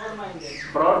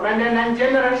broad-minded and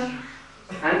generous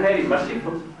and very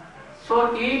merciful.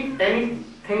 So if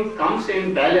anything comes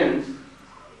in balance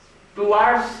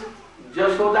towards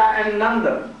Jashoda and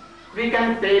Nanda, we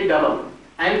can pay double.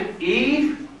 And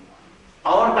if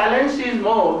our balance is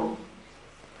more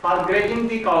for grazing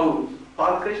the cows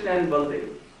for Krishna and Baldev,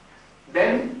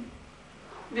 then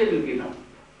they will give up.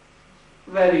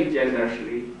 Very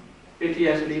generously,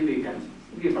 piteously we can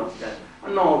give up that.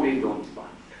 No, we don't want.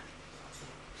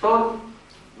 So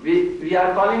we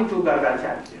are calling to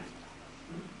Gargacharya.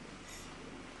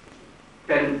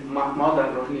 Then Mother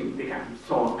Rohini became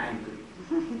so angry.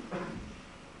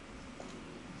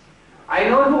 I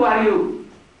know who are you.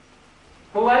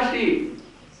 Who was she?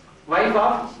 Wife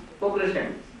of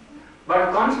Ugrasen.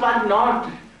 But Kans was not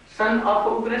son of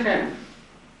Ugrasen.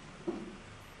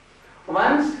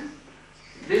 Once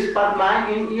this Padma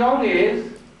in young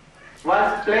age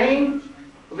was playing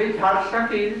with her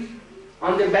Sakhis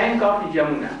on the bank of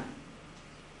Yamuna.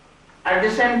 At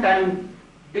the same time,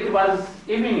 it was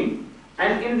evening,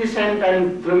 and in the same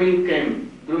time Drumil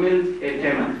came, Drumil a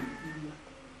demon.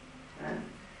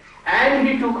 And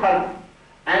he took her,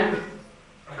 and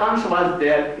Kans was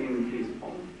there in his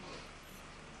home.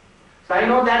 So I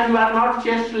know that you are not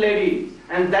chaste lady,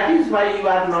 and that is why you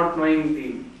are not knowing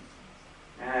the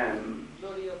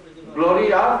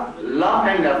glory of love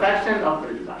and affection of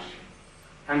Brajavasi.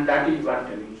 And that is what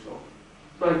telling so.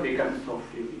 So he becomes so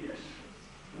furious.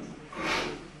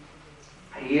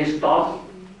 He stopped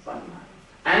Padma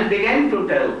and began to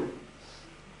tell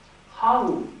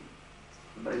how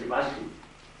Brajavasi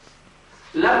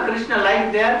love Krishna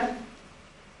like their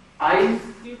eyes,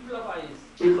 People of eyes.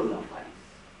 people of eyes.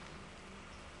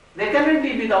 They cannot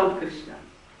be without Krishna.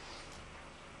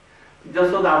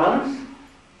 Jashoda once,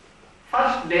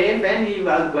 first day when he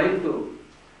was going to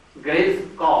graze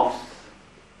calves,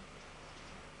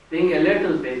 being a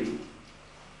little baby,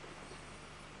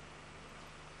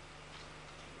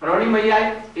 Rani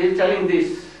Maya is telling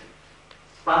this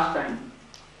pastime,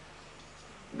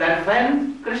 that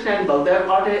when Krishna and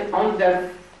Baldev on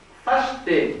their first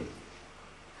day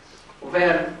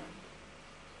were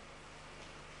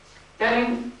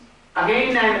telling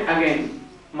again and again,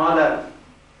 Mother,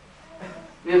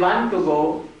 we want to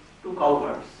go to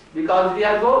cowherds because we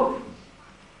are goat.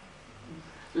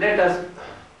 Let us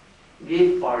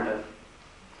give order.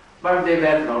 But they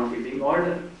were not giving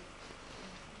order.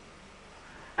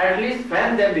 At least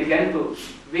when they began to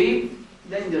weep,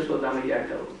 then Jashoda Maya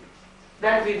told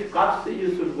that with calves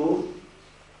you should go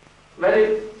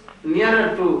very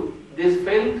nearer to this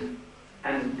field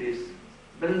and this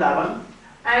Vrindavan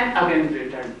and again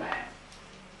return back.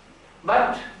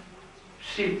 But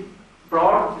she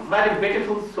brought very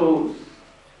beautiful shoes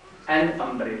and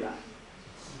umbrella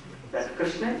that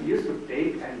Krishna used to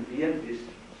take and wear this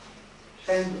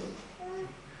sandal.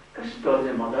 Krishna told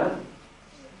the mother,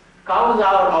 cows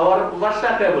are our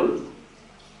worshipable.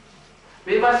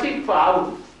 We worship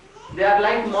cows. They are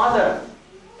like mother.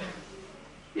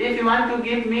 If you want to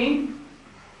give me,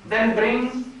 then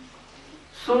bring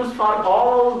shoes for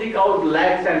all the cows'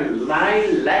 legs, and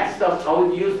 9 lakhs of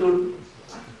cows you should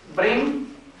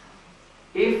bring.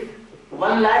 If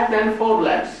 1 lakh, then 4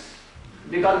 lakhs,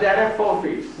 because they are at 4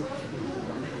 feet.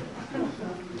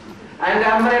 And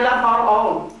umbrella for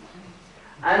all.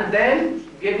 And then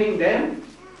giving them,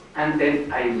 and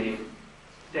then I may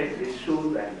take the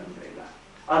shoes and umbrella.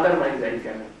 Otherwise I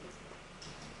cannot.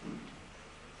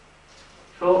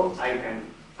 So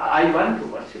I want to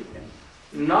worship them.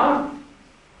 Not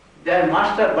their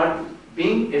master, but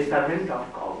being a servant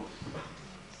of cows.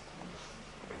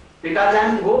 Because I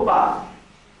am Gopal.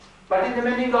 What is the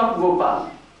meaning of Gopal?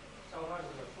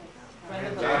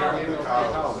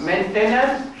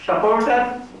 Maintainer,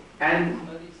 supporter, and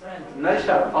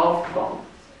nurture of cows.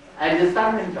 As a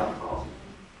servant of cows.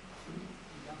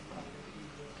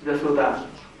 Jashoda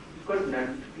could not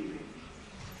give it.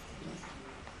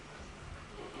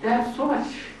 They have so much.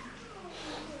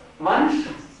 Once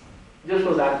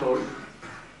Jashoda told,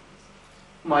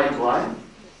 my boy,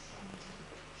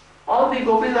 all the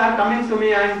gopis are coming to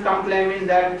me and complaining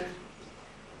that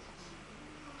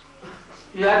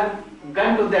you have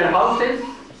gone to their houses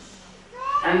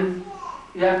and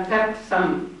you have kept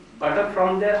some butter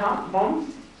from their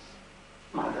homes.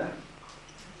 Mother,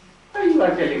 why you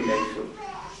are telling like so?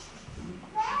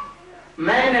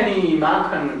 मैं नहीं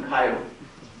माखन खायो.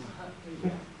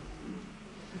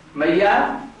 मैया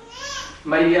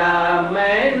मैया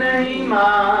मैं नहीं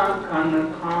माखन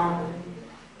खाऊं.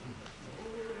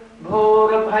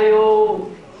 भोर भयो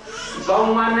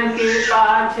गौवन के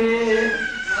पाछे,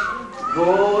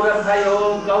 भोर भयो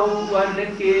गौवन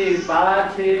के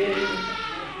पाछे,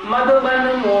 मधुबन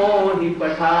मोहि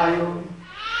पठायो.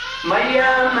 मैया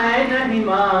मैं नहीं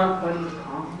माखन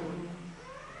खाऊं.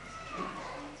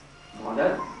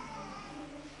 Mother,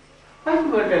 why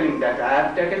you are telling that I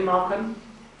have taken makhan?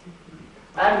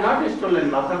 I have not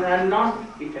stolen makhan, I have not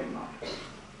eaten makhan.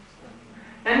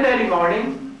 And very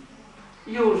morning,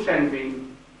 you sent me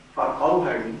for cow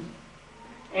herding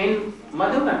in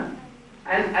Madhuban,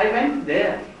 and I went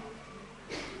there.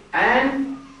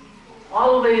 And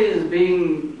always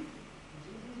being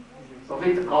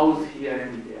with cows here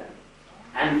and there.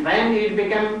 And when it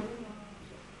became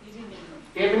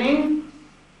evening,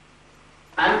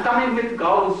 I am coming with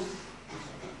cows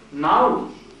now.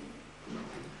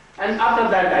 And after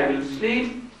that I will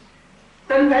sleep.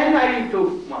 Then when I took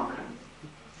makhan,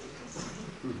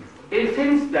 it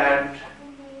seems that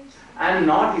I am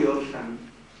not your son,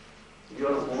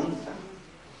 your own son.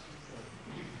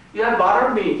 You have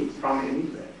borrowed me from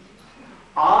anywhere.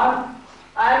 Or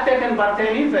I have taken birth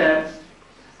anywhere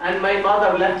and my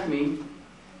mother left me.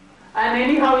 And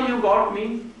anyhow you got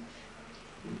me.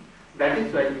 That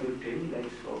is why you tell me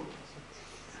like so.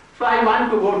 So I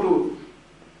want to go to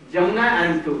Jamuna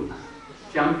and to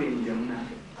jump in Jamuna.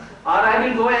 Or I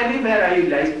will go anywhere I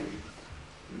like.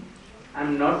 I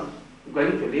am not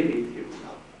going to live with you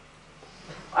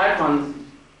now. At once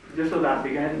Yashoda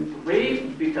began to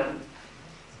weep bitterly.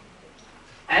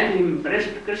 And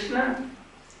embraced Krishna.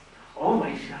 Oh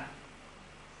my son,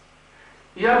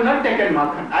 you have not taken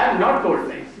makhan. I have not told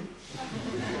lies.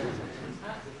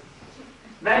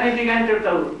 Then he began to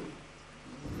tell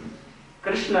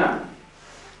Krishna,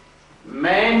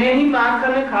 मैंने ही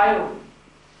माखन खायो.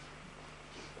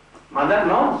 Mother,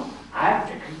 no, I have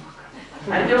taken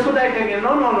makhan. And Yashoda taken,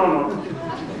 no.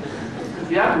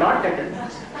 You have not taken.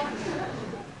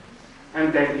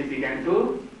 And then he began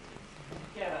to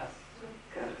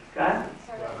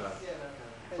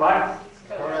what?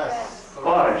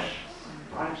 Chorus.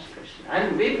 Krishna.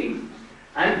 And weeping.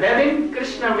 And weeping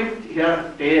Krishna with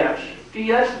her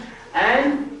tears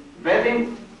and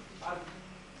weeping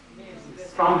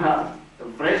from her. The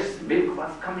breast milk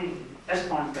was coming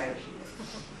spontaneously.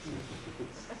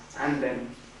 And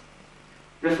then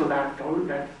Yashoda told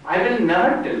that I will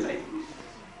never tell like this.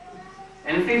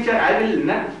 In future I will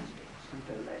never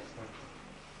tell like this.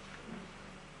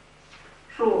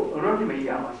 So Roti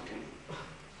Maiya was telling.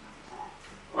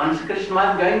 Once Krishna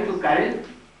was going to carry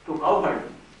to cowherd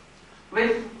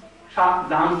with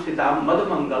Shakdam, Siddham,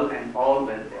 Madhumangal and all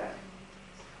were there.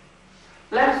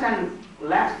 Lakhs and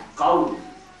lakhs cows,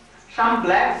 some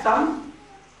black, some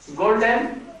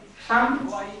golden,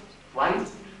 some white.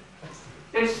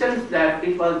 It seems that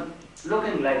it was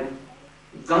looking like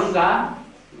Ganga,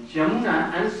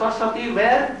 Jamuna and Saraswati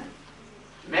were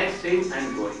mixing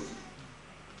and going.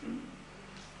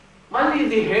 Only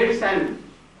the heads and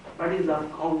bodies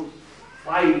of cows,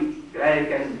 white, black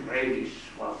and reddish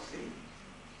was seen.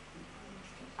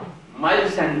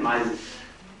 Miles and miles.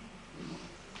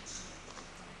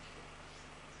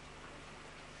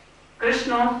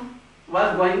 Krishna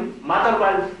was going, mother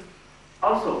was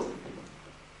also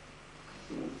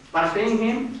pursuing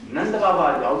him, Nanda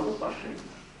Baba is also pursuing him.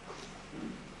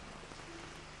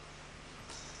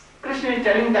 Krishna is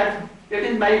telling that it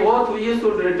is my oath, you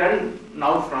should return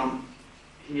now from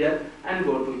here and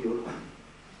go to your home.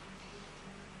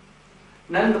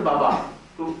 Nanda Baba,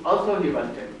 who also he was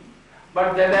telling,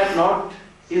 but they were not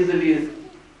easily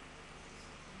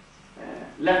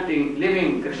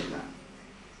leaving Krishna.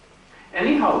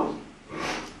 Anyhow,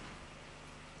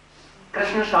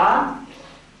 Krishna saw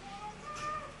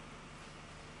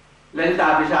Lalita,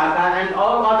 Vishaka and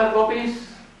all other gopis,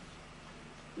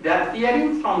 they are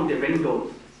peering from the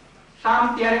windows,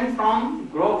 some peering from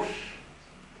groves,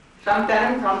 some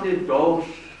peering from the doors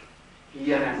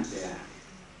here and there.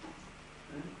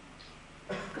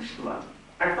 Krishna was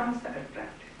at once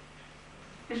attracted.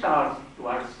 He saw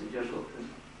towards Yashoda,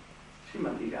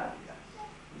 Srimati Radhika.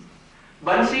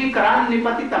 Bansi karan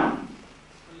nipatitam.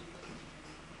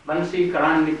 Bansi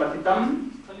karan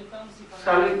nipatitam.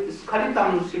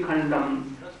 Skalitam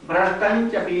sikhandam.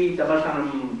 Brashtan chapi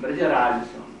tabasanam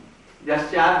brajarajasam.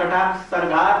 Jasya katak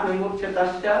sargat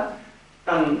vimukshatasya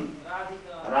tang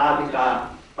radhika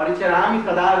paricharami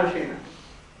kadarashena.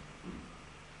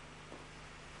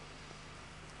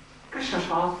 Krishna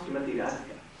saw Srimati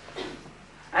Radhika.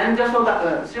 And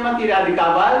Yashoda, Srimati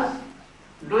Radhika was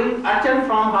doing archan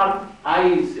from her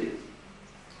eyes.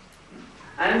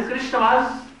 And Krishna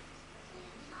was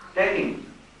taking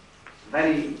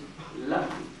very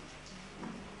lovely.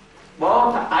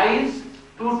 Both eyes,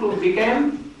 two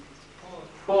became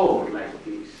four like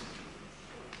this.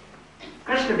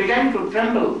 Krishna began to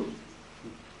tremble.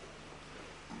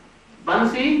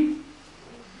 Bansi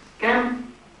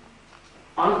came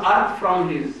on earth from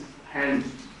his hands.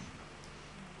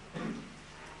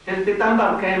 His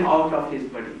pitambar came out of his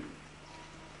body.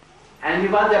 And he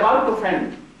was about to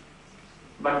faint.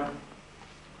 But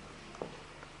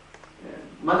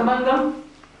Madhavangam,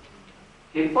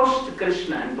 he pushed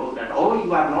Krishna and told that, oh,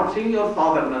 you are not seeing your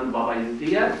father, Nand Baba is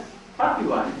here. What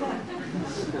you are doing?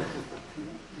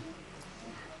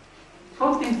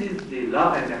 So this is the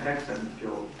love and affection,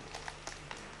 Joe.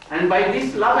 And by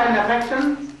this love and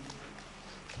affection,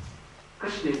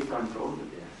 Krishna is controlled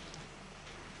there.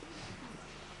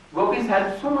 Gopis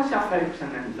had so much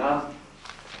affection and love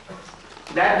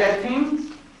that they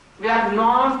think we are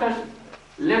not a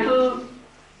little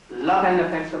love and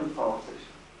affection for Krishna.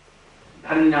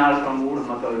 Dhanyar Kamur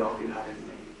Matoyo Piharan.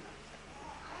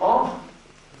 Oh,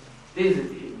 these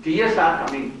deers are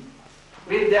coming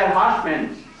with their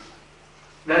husbands.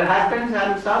 Their husbands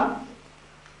have some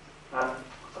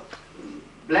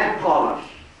black collars.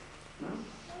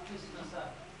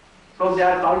 So they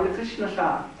are called the Krishna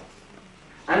Shah.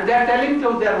 And they are telling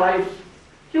to their wives,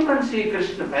 you can see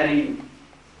Krishna very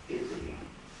easily.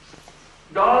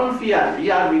 Don't fear, we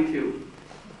are with you.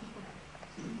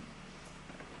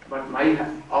 But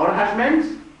our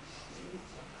husbands,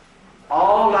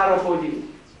 all are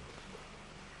opposing.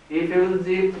 If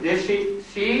they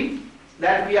see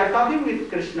that we are talking with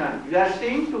Krishna, we are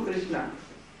saying to Krishna,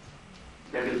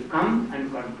 they will come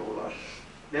and control us.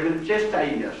 They will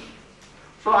chastise us.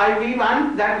 So we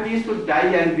want that we should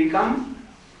die and become.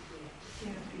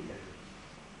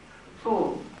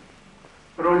 So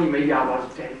Roni Maya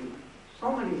was telling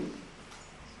so many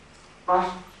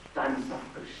pastimes of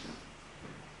Krishna.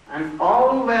 And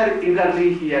all were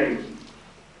eagerly hearing.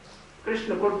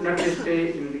 Krishna could not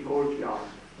stay in the courtyard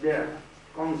there,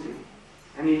 council.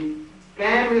 And he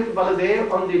came with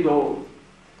Baladev on the door.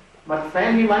 But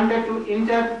when he wanted to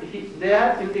enter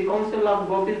there in the council of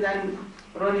Gopis and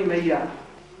Roni Maya,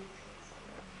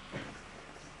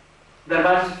 there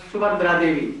was Subhadra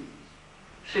Devi,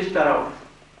 sister of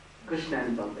Krishna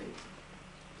and Baladev.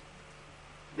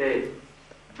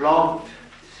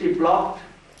 She blocked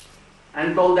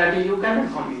and told that you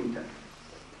cannot come in.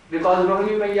 Because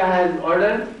Rohini Maya has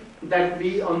ordered that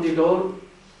be on the door.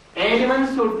 Any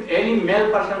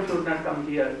male person should not come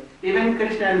here. Even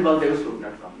Krishna and Baladev should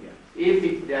not come here.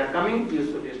 If they are coming, you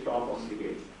should stop on the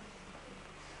gate.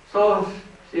 So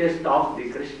she stopped the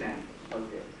Krishna and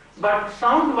Baladev. But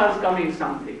sound was coming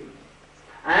something.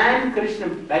 And Krishna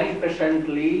very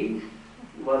patiently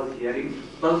was hearing.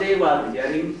 Baladev was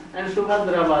hearing and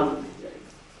Subhadra was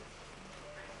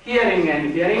hearing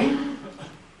and hearing.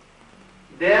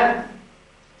 There,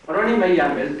 Roni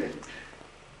Maya melted.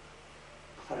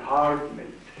 Her heart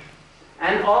melted.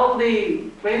 And all the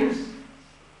twins,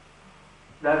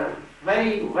 they are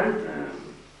very wondered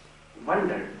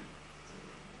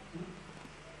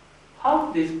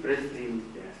how this president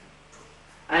is there.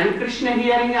 And Krishna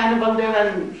hearing and Baladev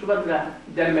and Subhadra,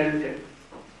 they melted.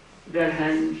 Their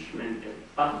hands melted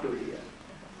up to here.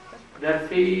 Their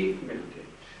feet melted.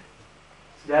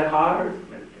 Their heart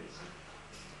melted.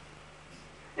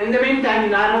 In the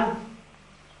meantime, Narad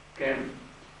came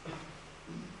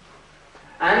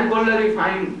and Goldari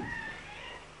find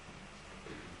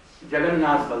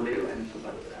Jagannath, Baladev and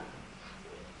Subhadra.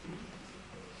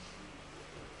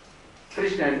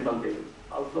 Krishna and Baladev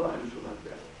also and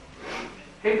Subhadra.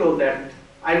 He told that,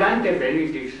 I want a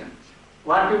benediction.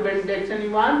 What benediction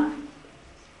you want?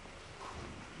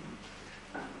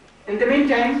 In the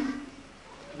meantime,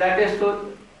 their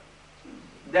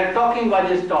talking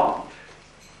was stopped.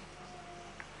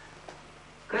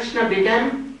 Krishna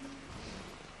became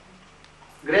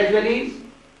gradually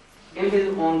in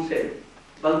his own shape,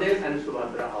 Baladev and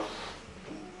Subhadra also.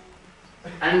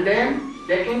 And then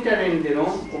they entered in the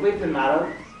room with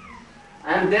Narad,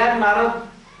 and there Narad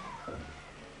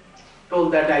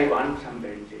told that I want some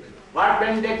benediction. What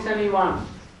benediction he wants?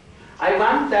 I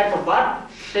want that what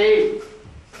shape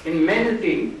in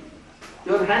melting,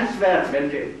 your hands were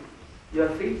melted, your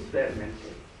feet were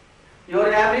melted,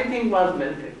 your everything was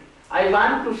melted. I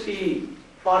want to see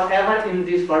forever in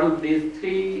this world these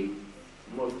three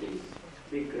murtis,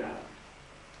 Vigraha.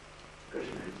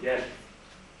 Krishna, yes.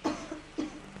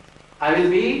 I will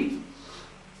be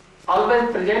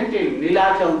always present in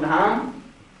Nilachal Dham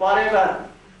forever.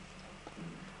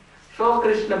 So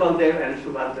Krishna, Baladev and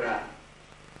Subhadra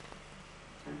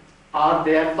are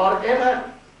there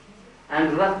forever,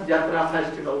 and Rath Jatra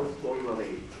festival is going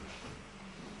away.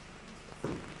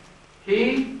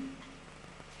 He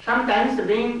sometimes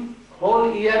being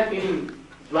whole year in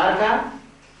Dwarka,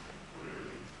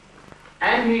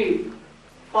 and he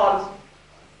for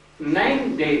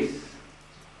 9 days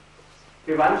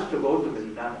he wants to go to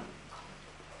Vrindavan.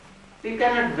 He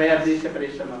cannot bear the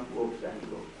separation of goats and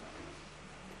goats.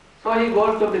 So he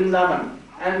goes to Vrindavan,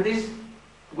 and this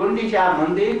Gundicha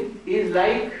Mandir is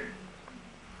like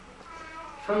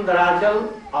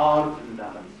Sundarachal or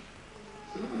Vrindavan.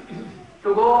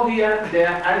 To go here,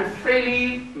 there, and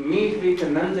freely meet with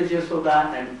Nanda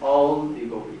Jasoda and all the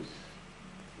gopis.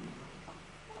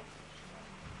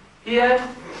 Here,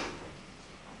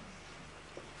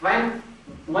 when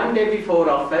one day before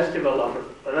a festival of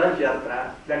Rath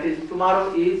Yatra, that is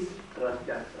tomorrow is Rath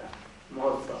Yatra,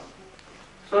 Mahotsav.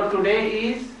 So today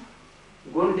is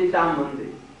Gundicha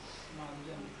Mandir.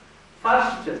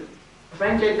 First,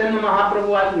 when Chaitanya Mahaprabhu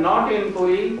was not in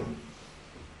Puri,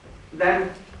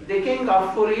 then the king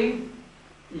of Puri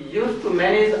used to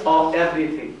manage of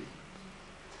everything.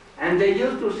 And they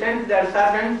used to send their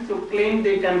servants to clean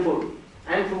the temple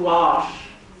and to wash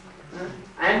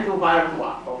and to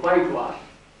whitewash.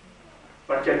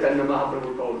 But Chaitanya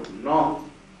Mahaprabhu told,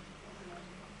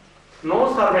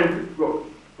 no servant will go.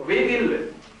 We will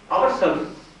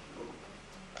ourselves go.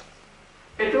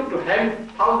 He took to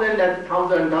hand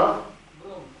thousand of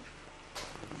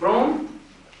broom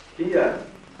here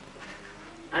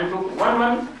and took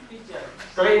one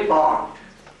clay pot,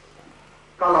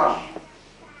 kalash,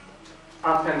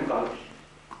 earthen kalash,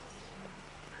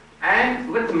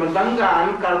 and with mridanga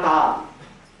and kartal,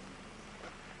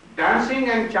 dancing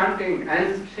and chanting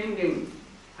and singing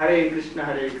Hare Krishna,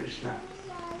 Hare Krishna.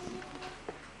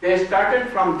 They started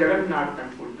from Jagannath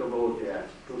temple to go there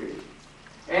today.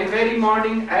 And very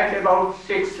morning at about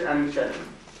 6 and 7.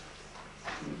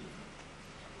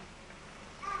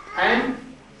 And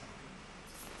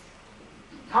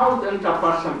thousands of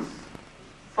persons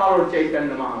followed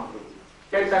Chaitanya Mahaprabhu.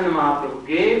 Chaitanya Mahaprabhu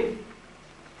gave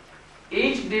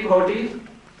each devotee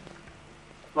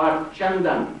for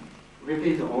chandan with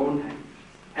his own hands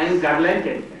and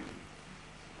garlanded them.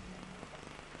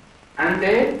 And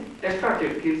they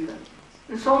started kirtan.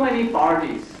 And so many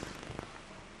parties,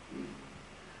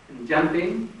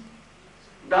 jumping,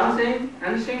 dancing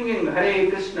and singing Hare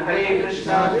Krishna,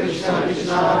 Krishna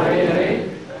Krishna, Hare Hare,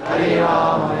 Hare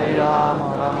Rama, Rama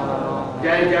Rama.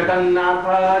 Jai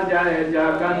Jagannatha, Jai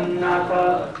Jagannatha,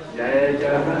 Jai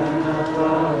Jagannatha,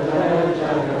 Jai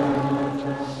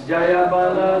Jagannatha. Jaya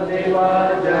Baladeva,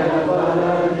 Jaya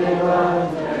Baladeva,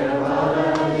 Jaya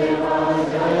Baladeva,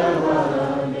 Jaya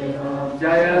Baladeva.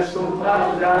 Jaya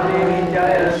Subhadra Devi,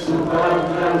 Jaya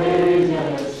Subhadra Devi,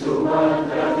 Jaya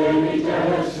Subhadra Devi,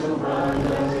 Jaya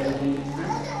Subhadra Devi.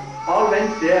 All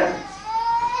went there.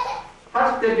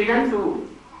 First they began to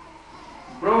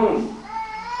broom